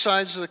two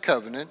sides of the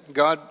covenant.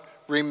 God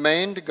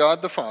remained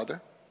God the Father.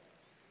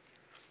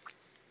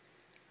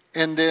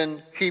 And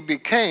then he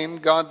became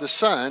God the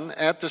Son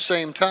at the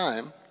same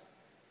time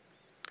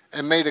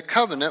and made a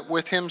covenant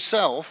with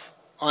himself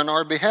on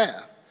our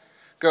behalf.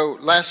 Go,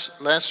 last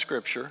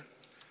scripture,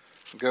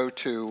 go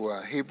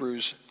to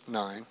Hebrews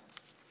 9.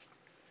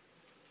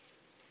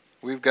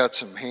 We've got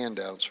some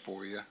handouts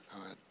for you.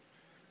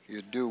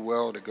 You'd do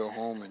well to go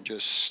home and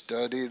just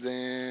study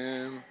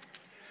them.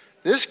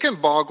 This can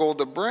boggle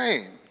the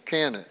brain,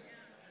 can it?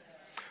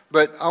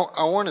 But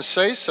I want to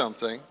say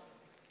something.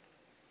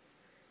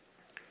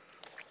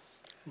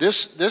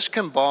 This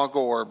can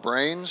boggle our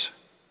brains,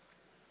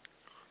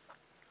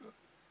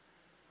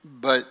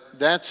 but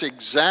that's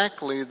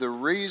exactly the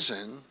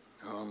reason.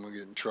 Oh, I'm going to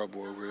get in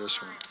trouble over this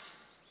one.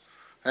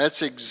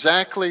 That's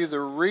exactly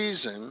the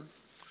reason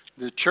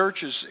the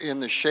church is in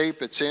the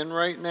shape it's in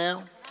right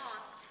now,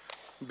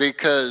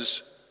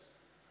 because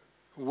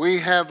we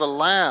have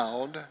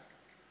allowed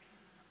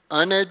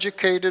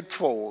uneducated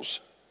fools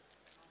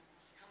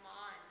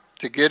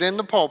to get in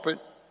the pulpit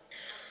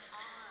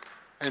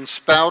and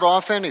spout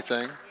off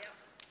anything,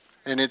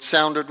 and it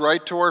sounded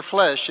right to our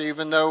flesh,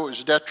 even though it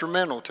was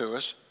detrimental to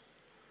us,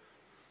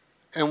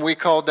 and we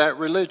called that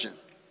religion.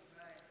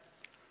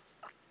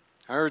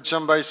 I heard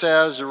somebody say,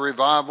 "I was a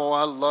revival,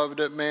 I loved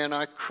it, man,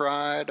 I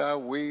cried, I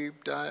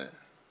wept."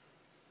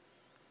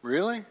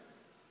 Really?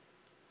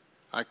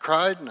 I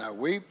cried and I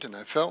wept and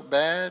I felt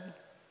bad.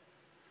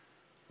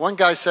 One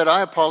guy said,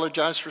 "I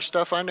apologize for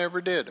stuff I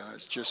never did. I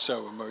was just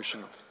so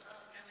emotional."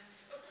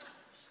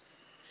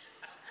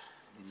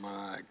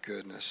 My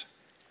goodness.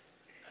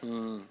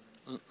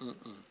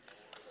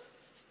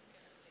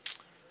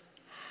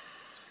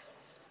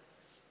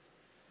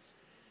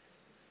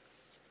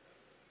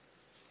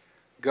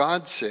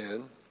 God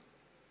said,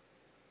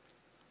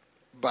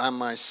 "By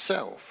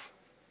myself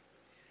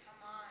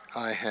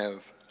I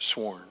have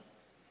sworn."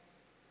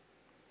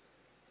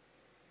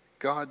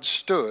 God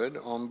stood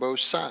on both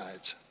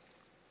sides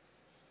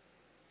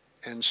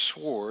and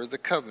swore the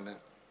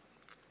covenant.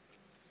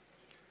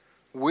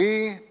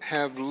 We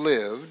have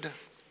lived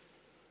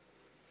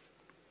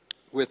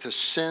with a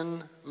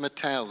sin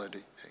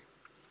mentality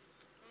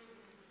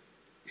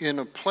in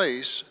a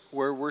place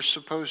where we're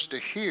supposed to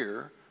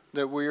hear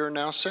that we are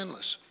now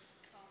sinless.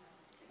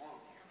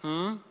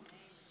 And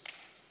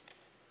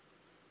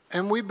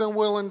we've been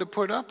willing to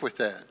put up with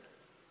that.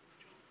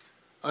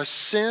 A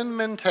sin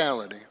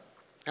mentality.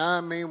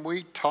 I mean,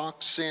 we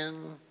talk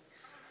sin.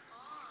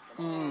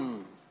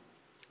 We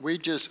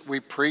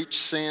preach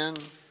sin.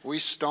 We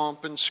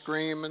stomp and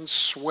scream and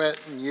sweat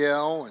and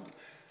yell. And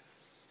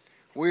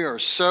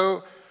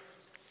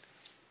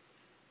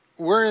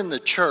we're in the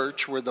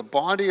church, we're the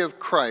body of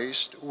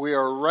Christ. We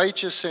are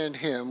righteous in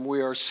Him.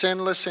 We are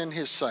sinless in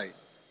His sight.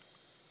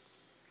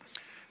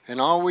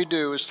 And all we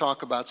do is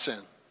talk about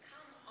sin.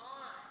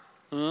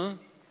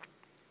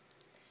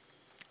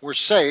 We're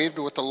saved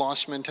with a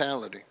lost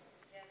mentality.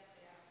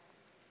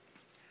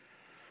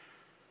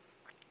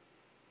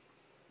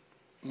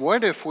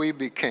 What if we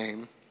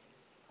became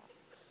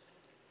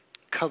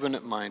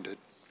covenant-minded?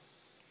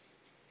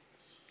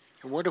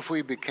 And what if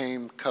we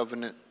became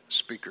covenant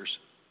speakers?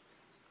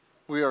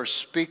 We are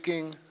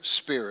speaking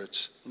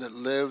spirits that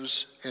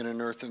lives in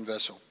an earthen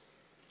vessel.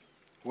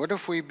 What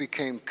if we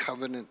became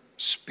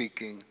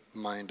covenant-speaking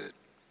minded?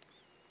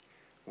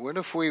 What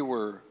if we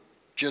were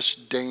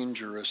just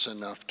dangerous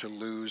enough to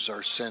lose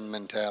our sin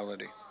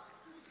mentality?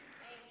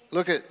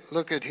 Look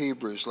at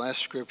Hebrews,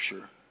 last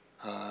scripture,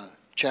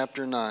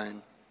 chapter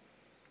 9,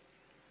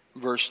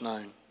 verse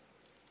 9.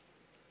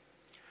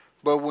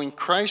 But when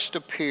Christ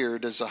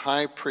appeared as a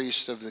high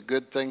priest of the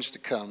good things to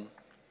come,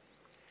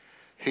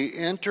 He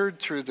entered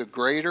through the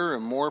greater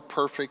and more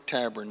perfect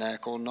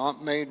tabernacle,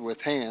 not made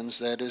with hands,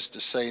 that is to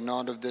say,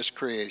 not of this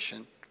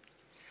creation,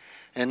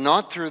 and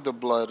not through the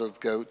blood of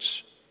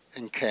goats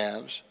and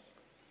calves,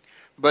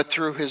 but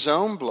through His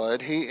own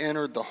blood He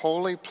entered the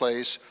holy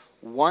place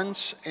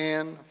once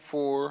and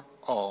for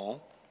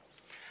all,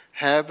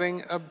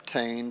 having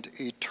obtained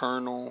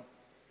eternal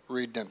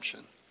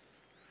redemption.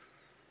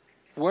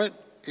 What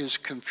is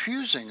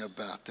confusing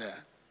about that?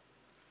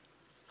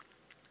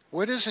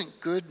 What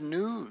isn't good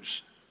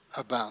news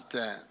about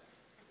that?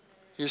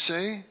 You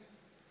see?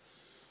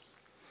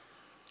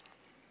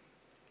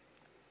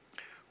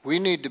 We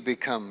need to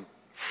become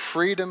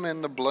freedom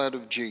in the blood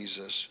of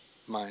Jesus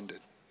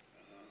minded.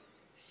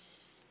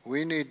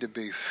 We need to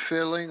be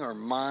filling our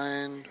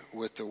mind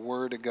with the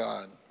Word of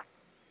God.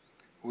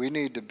 We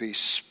need to be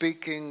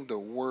speaking the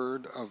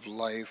word of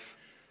life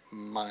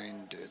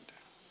minded.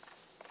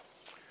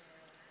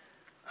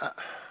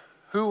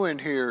 Who in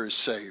here is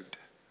saved?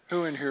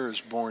 Who in here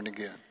is born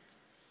again?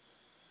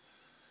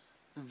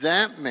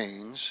 That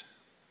means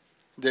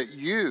that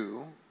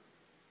you,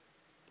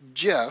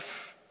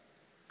 Jeff,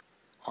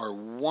 are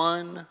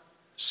one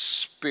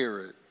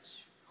spirit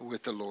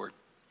with the Lord.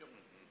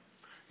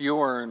 You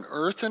are an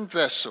earthen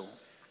vessel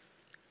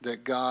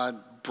that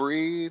God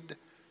breathed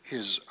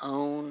His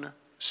own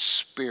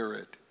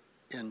Spirit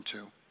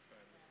into.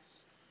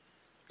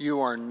 You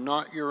are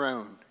not your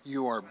own.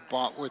 You are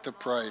bought with a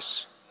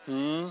price.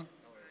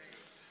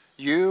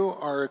 You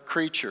are a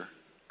creature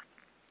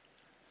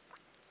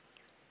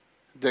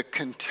that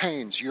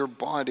contains, your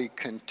body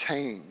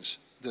contains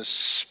the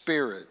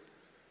Spirit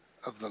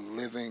of the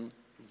living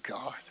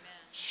God.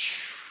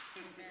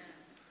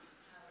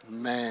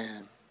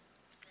 Man.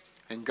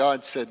 And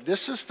God said,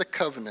 "This is the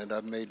covenant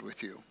I've made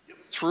with you.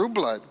 Through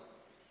blood,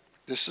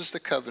 this is the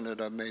covenant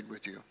I've made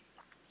with you.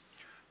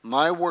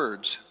 my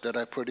words that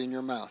I put in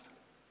your mouth.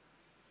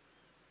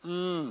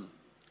 Come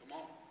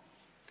on.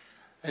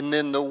 And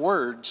then the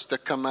words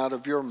that come out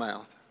of your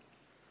mouth.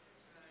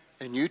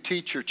 And you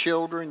teach your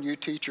children, you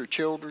teach your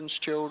children's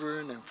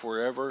children, and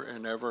forever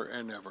and ever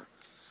and ever.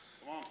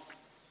 Come on.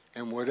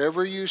 And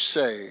whatever you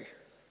say,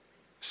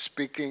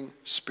 speaking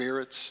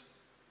spirits,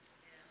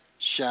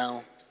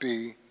 shall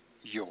be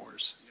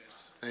yours.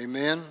 Yes.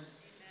 Amen?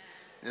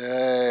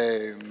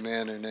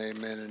 Amen and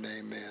amen and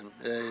amen.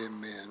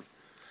 Amen.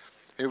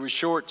 It was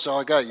short, so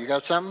I got. You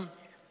got something?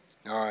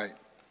 All right.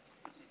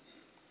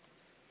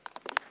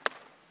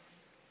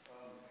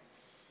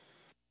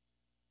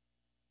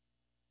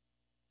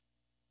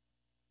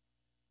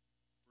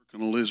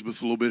 Working on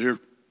Elizabeth a little bit here.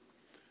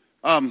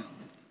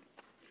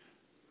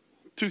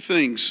 Two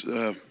things.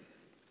 I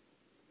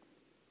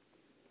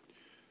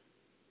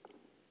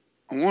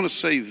want to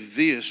say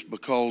this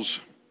because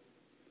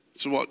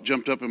it's what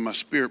jumped up in my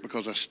spirit,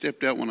 because I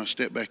stepped out when I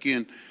stepped back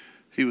in.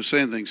 He was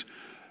saying things.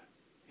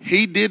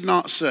 He did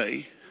not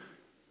say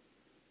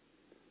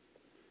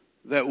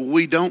that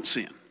we don't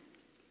sin.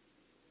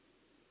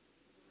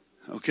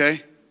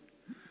 Okay?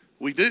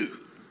 We do.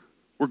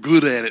 We're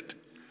good at it.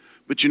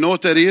 But you know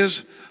what that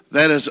is?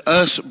 That is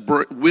us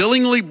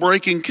willingly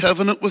breaking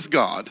covenant with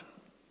God,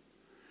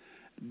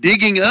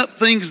 digging up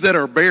things that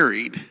are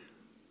buried,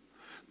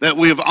 that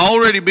we have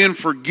already been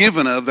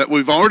forgiven of, that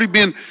we've already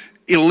been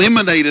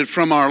eliminated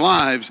from our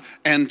lives,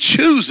 and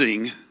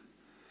choosing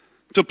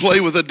to play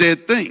with a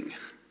dead thing.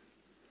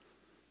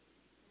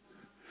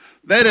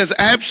 That is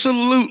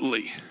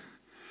absolutely.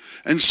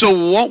 And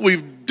so what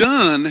we've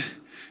done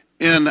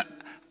in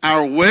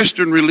our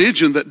Western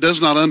religion that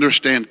does not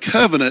understand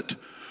covenant,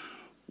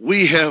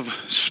 we have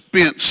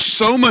spent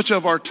so much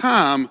of our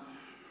time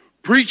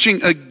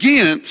preaching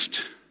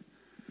against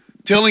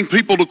telling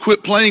people to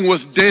quit playing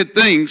with dead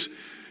things.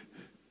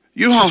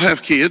 You all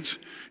have kids.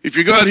 If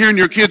you go out here and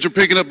your kids are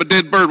picking up a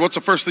dead bird, what's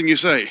the first thing you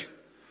say?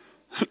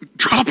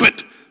 Drop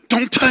it.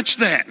 Don't touch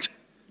that.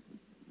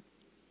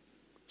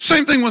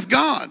 Same thing with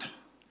God.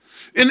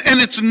 And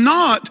it's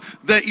not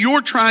that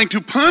you're trying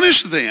to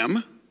punish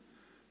them.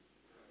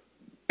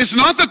 It's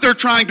not that they're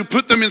trying to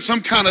put them in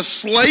some kind of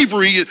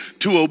slavery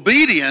to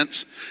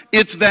obedience.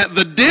 It's that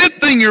the dead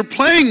thing you're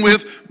playing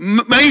with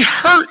may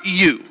hurt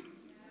you.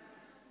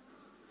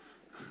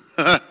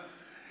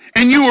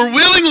 And you are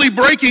willingly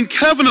breaking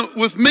covenant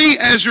with me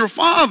as your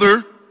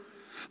father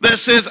that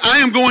says, I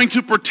am going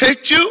to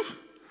protect you.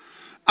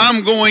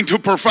 I'm going to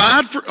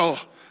provide for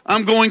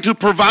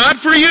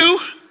you.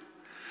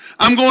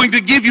 I'm going to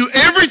give you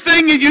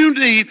everything that you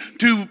need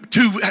to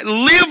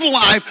live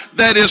life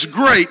that is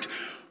great.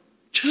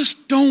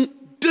 Just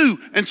don't do.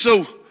 And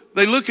so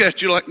they look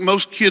at you like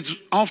most kids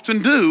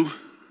often do.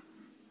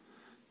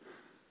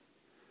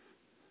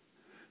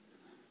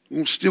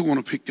 We still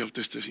want to pick up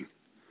this thing.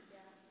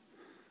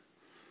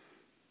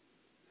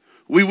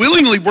 We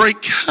willingly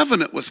break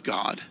covenant with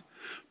God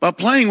by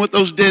playing with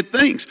those dead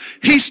things.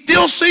 He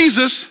still sees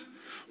us.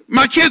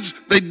 My kids,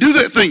 they do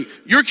that thing.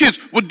 Your kids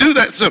would do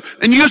that stuff.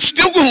 And you're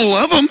still going to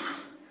love them.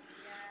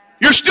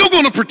 You're still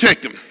going to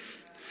protect them.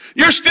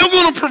 You're still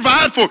going to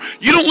provide for them.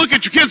 You don't look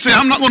at your kids and say,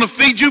 I'm not going to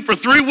feed you for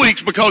 3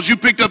 weeks because you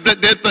picked up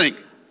that dead thing.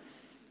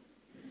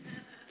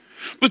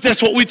 But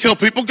that's what we tell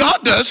people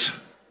God does.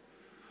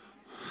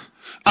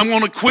 I'm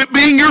going to quit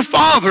being your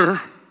father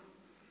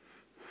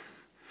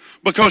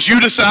because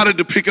you decided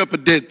to pick up a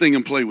dead thing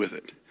and play with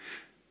it.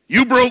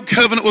 You broke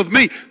covenant with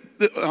me.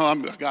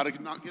 I've got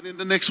to not get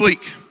into next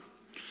week.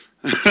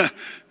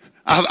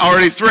 I've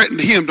already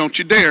threatened him. Don't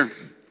you dare.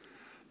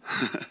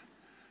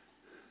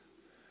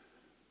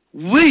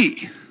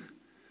 We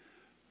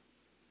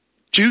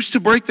choose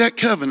to break that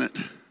covenant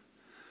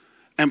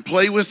and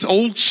play with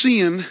old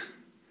sin,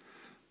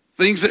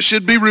 things that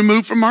should be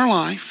removed from our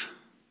life,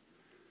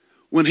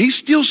 when he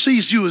still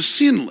sees you as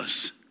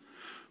sinless.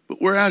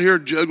 But we're out here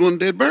juggling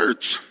dead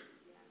birds,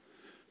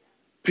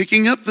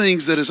 picking up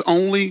things that is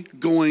only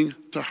going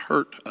to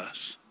hurt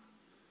us.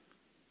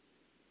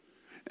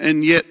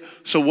 And yet,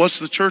 so what's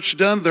the church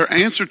done? Their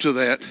answer to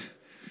that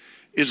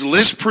is,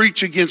 let's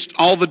preach against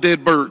all the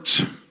dead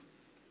birds.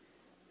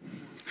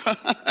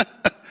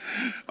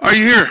 Are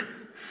you here?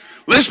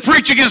 Let's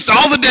preach against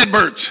all the dead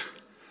birds,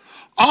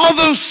 all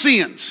those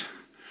sins,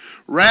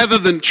 rather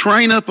than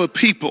train up a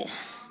people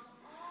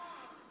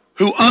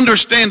who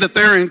understand that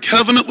they're in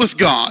covenant with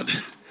God,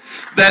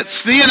 that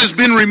sin has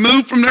been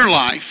removed from their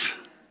life,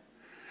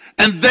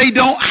 and they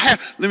don't have,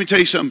 let me tell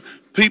you something,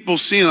 people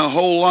sin a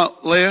whole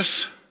lot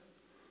less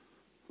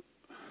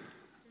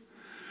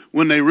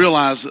when they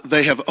realize that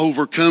they have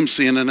overcome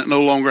sin and it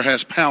no longer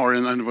has power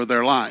over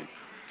their life.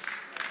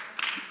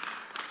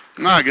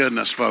 My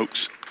goodness,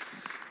 folks.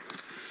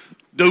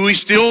 Do we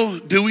still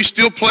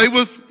play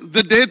with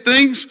the dead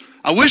things?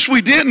 I wish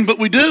we didn't, but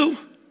we do.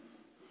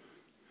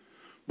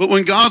 But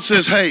when God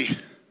says, hey,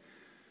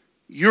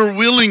 you're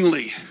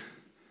willingly,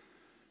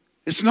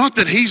 it's not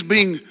that he's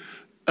being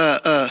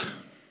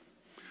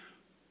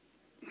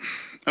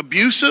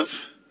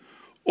abusive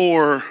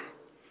or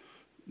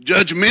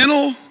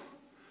judgmental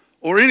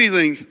or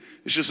anything.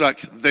 It's just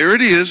like, there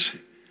it is.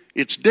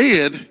 It's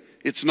dead.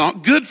 It's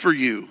not good for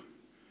you.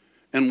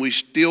 And we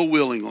still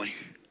willingly.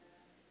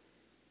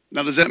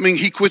 Now, does that mean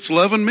he quits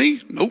loving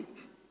me? Nope.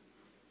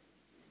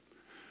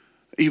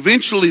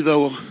 Eventually,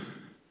 though,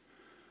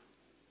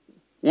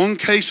 one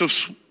case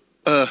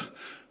of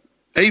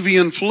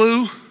avian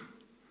flu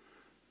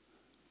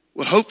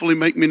would hopefully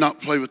make me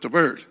not play with the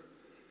bird.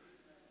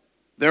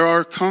 There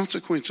are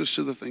consequences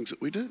to the things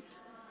that we do.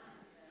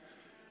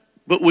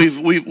 But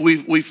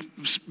we've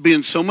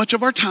spent so much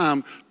of our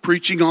time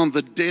preaching on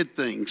the dead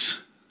things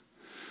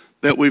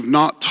that we've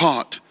not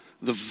taught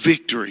the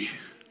victory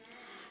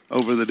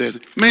over the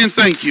dead. Man,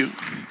 thank you.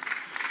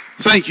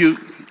 Thank you.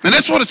 And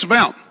that's what it's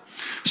about.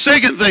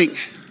 Second thing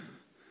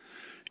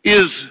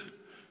is,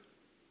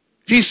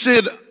 he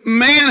said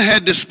man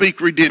had to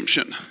speak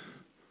redemption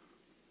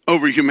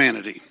over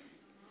humanity.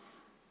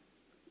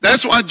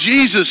 That's why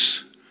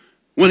Jesus,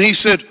 when he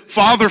said,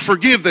 Father,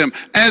 forgive them,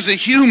 as a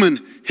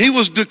human, he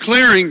was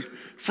declaring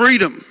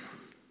freedom.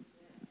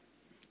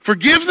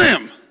 Forgive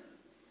them.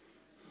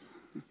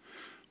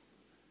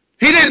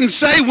 He didn't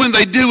say when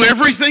they do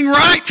everything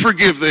right,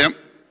 forgive them.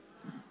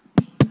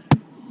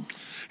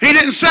 He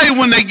didn't say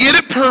when they get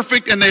it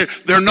perfect and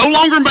they're no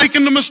longer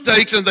making the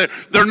mistakes and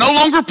they're no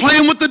longer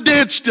playing with the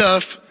dead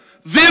stuff,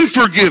 then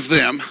forgive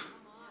them.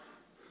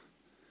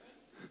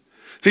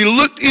 He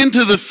looked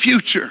into the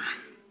future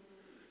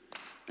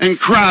and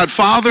cried,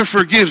 Father,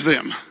 forgive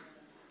them.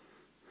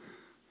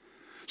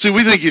 See,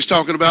 we think he's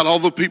talking about all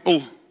the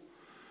people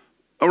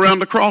around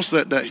the cross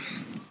that day.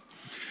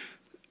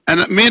 And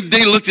at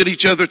midday looked at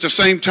each other at the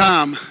same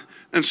time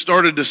and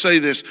started to say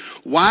this.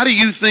 Why do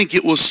you think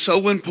it was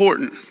so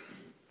important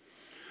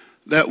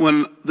that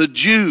when the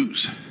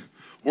Jews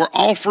were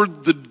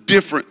offered the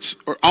difference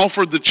or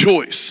offered the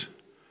choice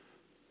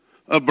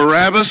of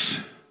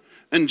Barabbas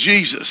and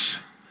Jesus,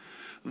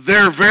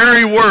 their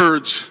very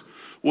words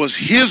was,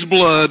 his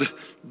blood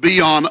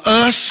be on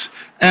us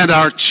and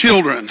our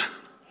children?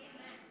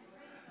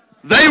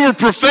 They were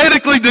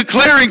prophetically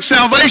declaring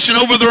salvation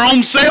over their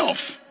own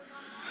self.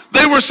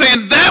 They were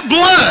saying, that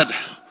blood,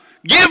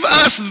 give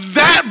us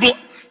that blood.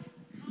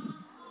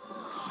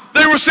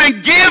 They were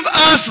saying, give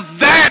us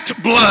that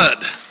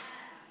blood.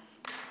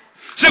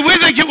 See, we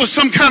think it was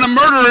some kind of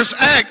murderous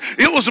act.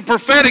 It was a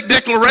prophetic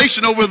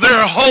declaration over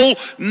their whole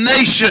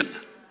nation.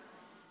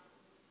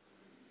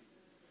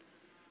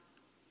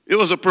 It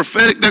was a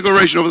prophetic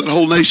declaration over that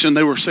whole nation.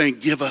 They were saying,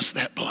 give us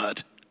that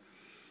blood.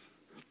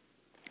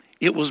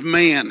 It was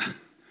man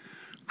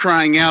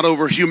crying out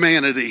over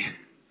humanity.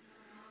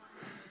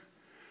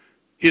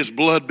 His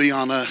blood be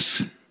on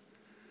us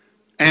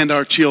and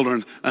our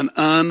children. An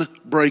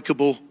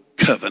unbreakable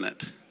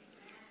covenant.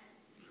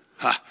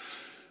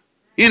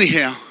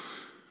 Anyhow,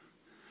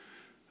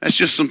 that's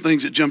just some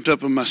things that jumped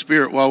up in my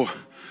spirit while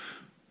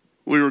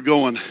we were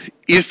going.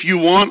 If you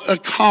want a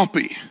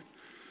copy,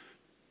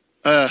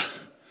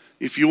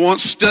 if you want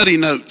study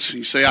notes,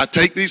 you say, I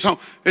take these home.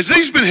 Has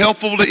these been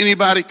helpful to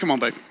anybody? Come on,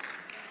 baby.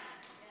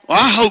 Well,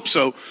 I hope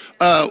so.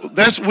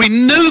 We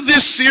knew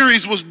this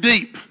series was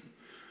deep.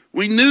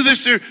 We knew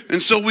this series,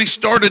 and so we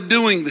started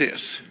doing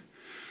this.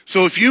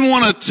 So if you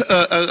want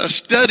a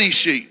study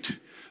sheet,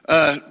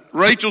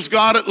 Rachel's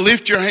got it.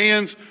 Lift your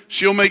hands.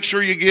 She'll make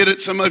sure you get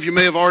it. Some of you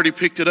may have already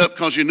picked it up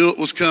because you knew it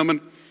was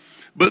coming.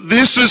 But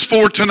this is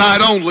for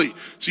tonight only.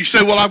 So you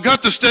say, well, I've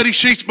got the study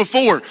sheets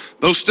before.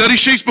 Those study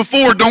sheets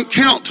before don't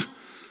count.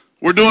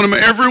 We're doing them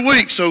every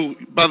week. So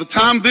by the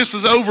time this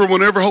is over,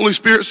 whenever Holy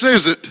Spirit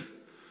says it,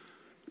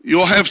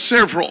 you'll have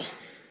several.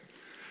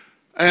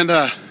 And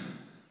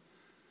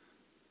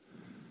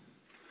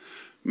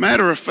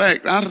matter of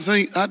fact,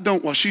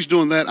 while she's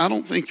doing that, I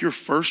don't think your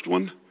first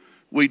one,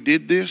 we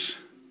did this.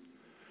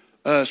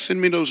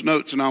 Send me those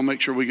notes and I'll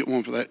make sure we get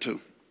one for that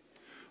too.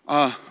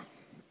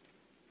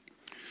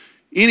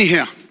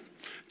 Anyhow,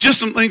 just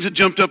some things that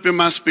jumped up in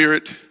my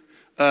spirit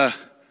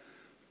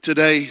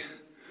today.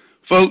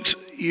 Folks,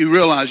 you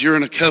realize you're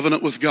in a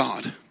covenant with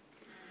God.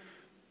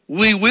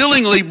 We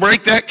willingly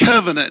break that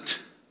covenant.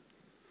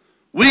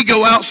 We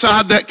go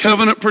outside that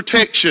covenant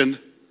protection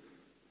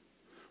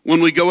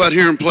when we go out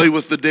here and play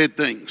with the dead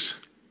things.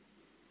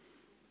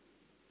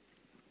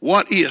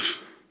 What if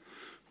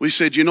we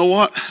said, you know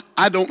what?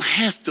 I don't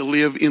have to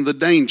live in the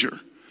danger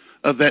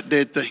of that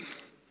dead thing.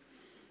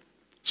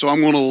 So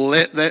I'm going to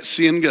let that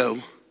sin go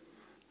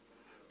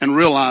and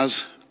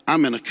realize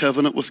I'm in a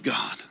covenant with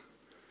God.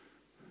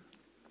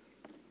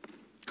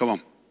 Come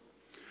on.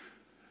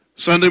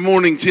 Sunday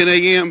morning, 10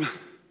 a.m.,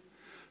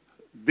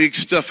 big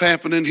stuff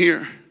happening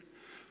here.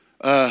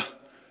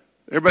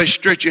 Everybody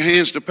stretch your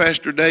hands to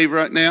Pastor Dave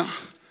right now.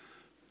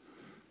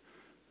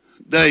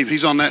 Dave,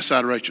 he's on that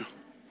side of Rachel.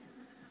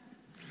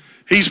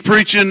 He's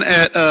preaching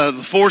at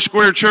the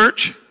Foursquare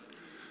Church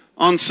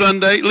on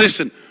Sunday.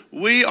 Listen,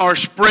 we are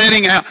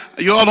spreading out.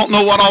 You all don't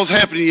know what all's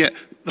happening yet.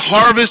 The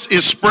harvest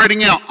is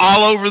spreading out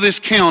all over this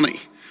county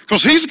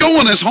because he's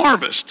going as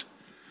harvest.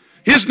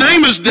 His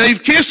name is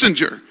Dave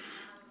Kissinger.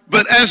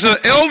 But as an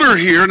elder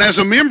here and as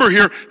a member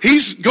here,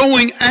 he's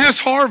going as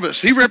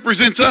harvest. He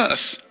represents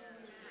us.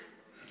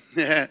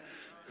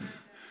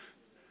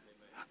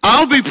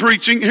 I'll be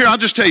preaching. Here, I'll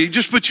just tell you.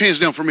 Just put your hands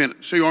down for a minute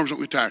so your arms don't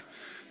get tired.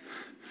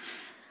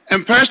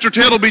 And Pastor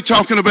Ted will be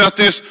talking about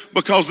this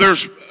because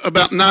there's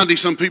about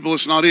 90-some people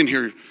that's not in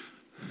here.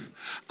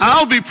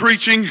 I'll be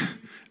preaching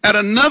at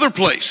another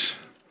place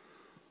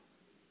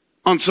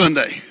on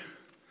Sunday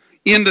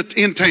in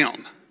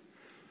town.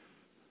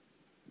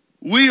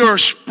 We are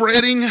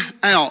spreading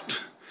out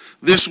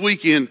this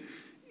weekend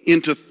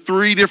into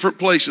 3 different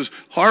places.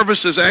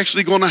 Harvest is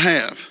actually going to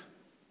have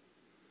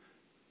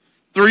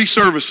 3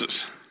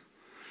 services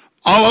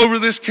all over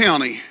this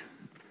county.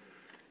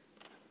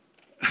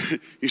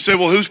 You say,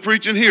 well, who's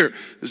preaching here?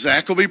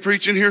 Zach will be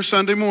preaching here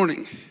Sunday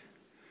morning.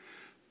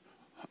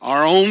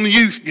 Our own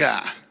youth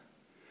guy.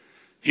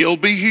 He'll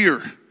be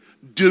here.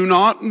 Do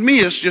not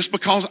miss just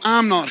because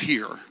I'm not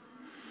here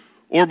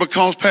or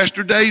because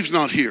Pastor Dave's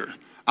not here.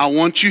 I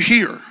want you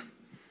here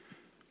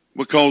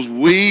because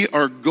we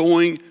are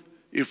going,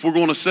 if we're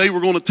going to say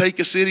we're going to take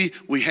a city,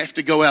 we have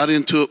to go out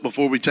into it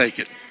before we take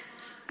it.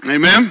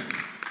 Amen?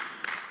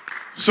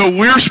 So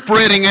we're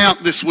spreading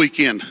out this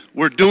weekend.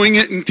 We're doing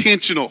it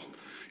intentional.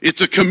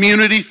 It's a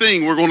community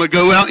thing. We're going to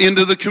go out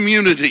into the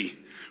community.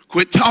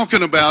 Quit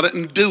talking about it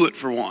and do it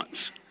for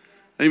once.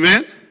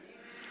 Amen?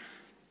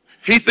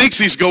 He thinks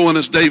he's going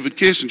as David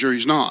Kissinger.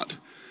 He's not.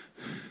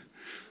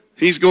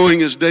 He's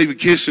going as David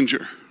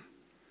Kissinger,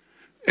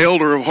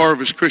 elder of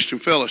Harvest Christian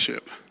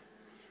Fellowship.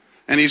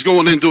 And he's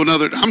going into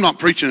another, I'm not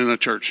preaching in a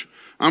church.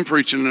 I'm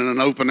preaching in an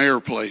open air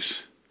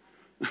place.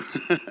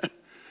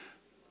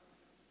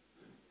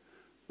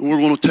 And we're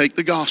going to take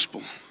the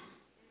gospel.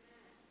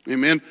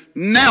 Amen.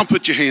 Now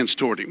put your hands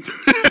toward him.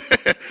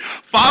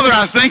 Father,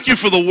 I thank you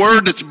for the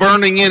word that's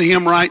burning in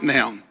him right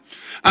now.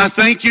 I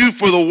thank you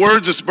for the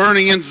words that's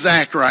burning in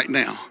Zach right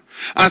now.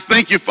 I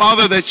thank you,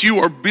 Father, that you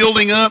are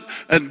building up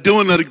and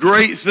doing a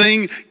great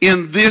thing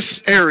in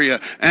this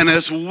area. And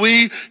as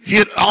we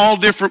hit all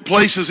different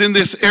places in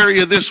this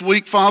area this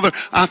week, Father,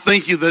 I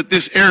thank you that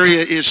this area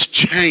is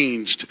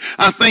changed.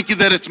 I thank you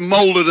that it's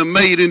molded and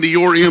made into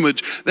your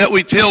image. That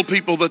we tell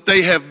people that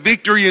they have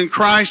victory in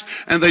Christ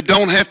and they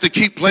don't have to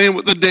keep playing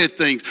with the dead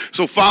things.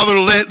 So, Father,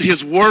 let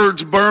his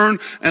words burn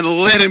and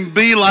let him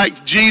be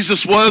like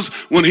Jesus was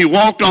when he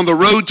walked on the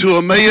road to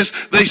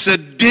Emmaus. They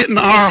said, didn't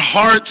our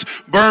hearts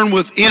burn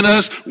within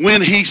us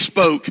when he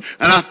spoke?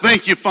 And I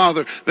thank you,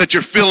 Father, that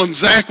you're filling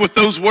Zach with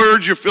those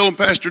words, you're filling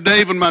Pastor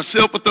Dave and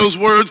myself with those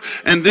words,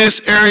 and this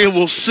area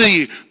will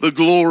see the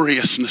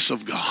gloriousness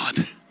of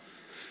God.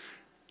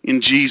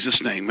 In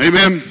Jesus' name,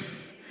 amen.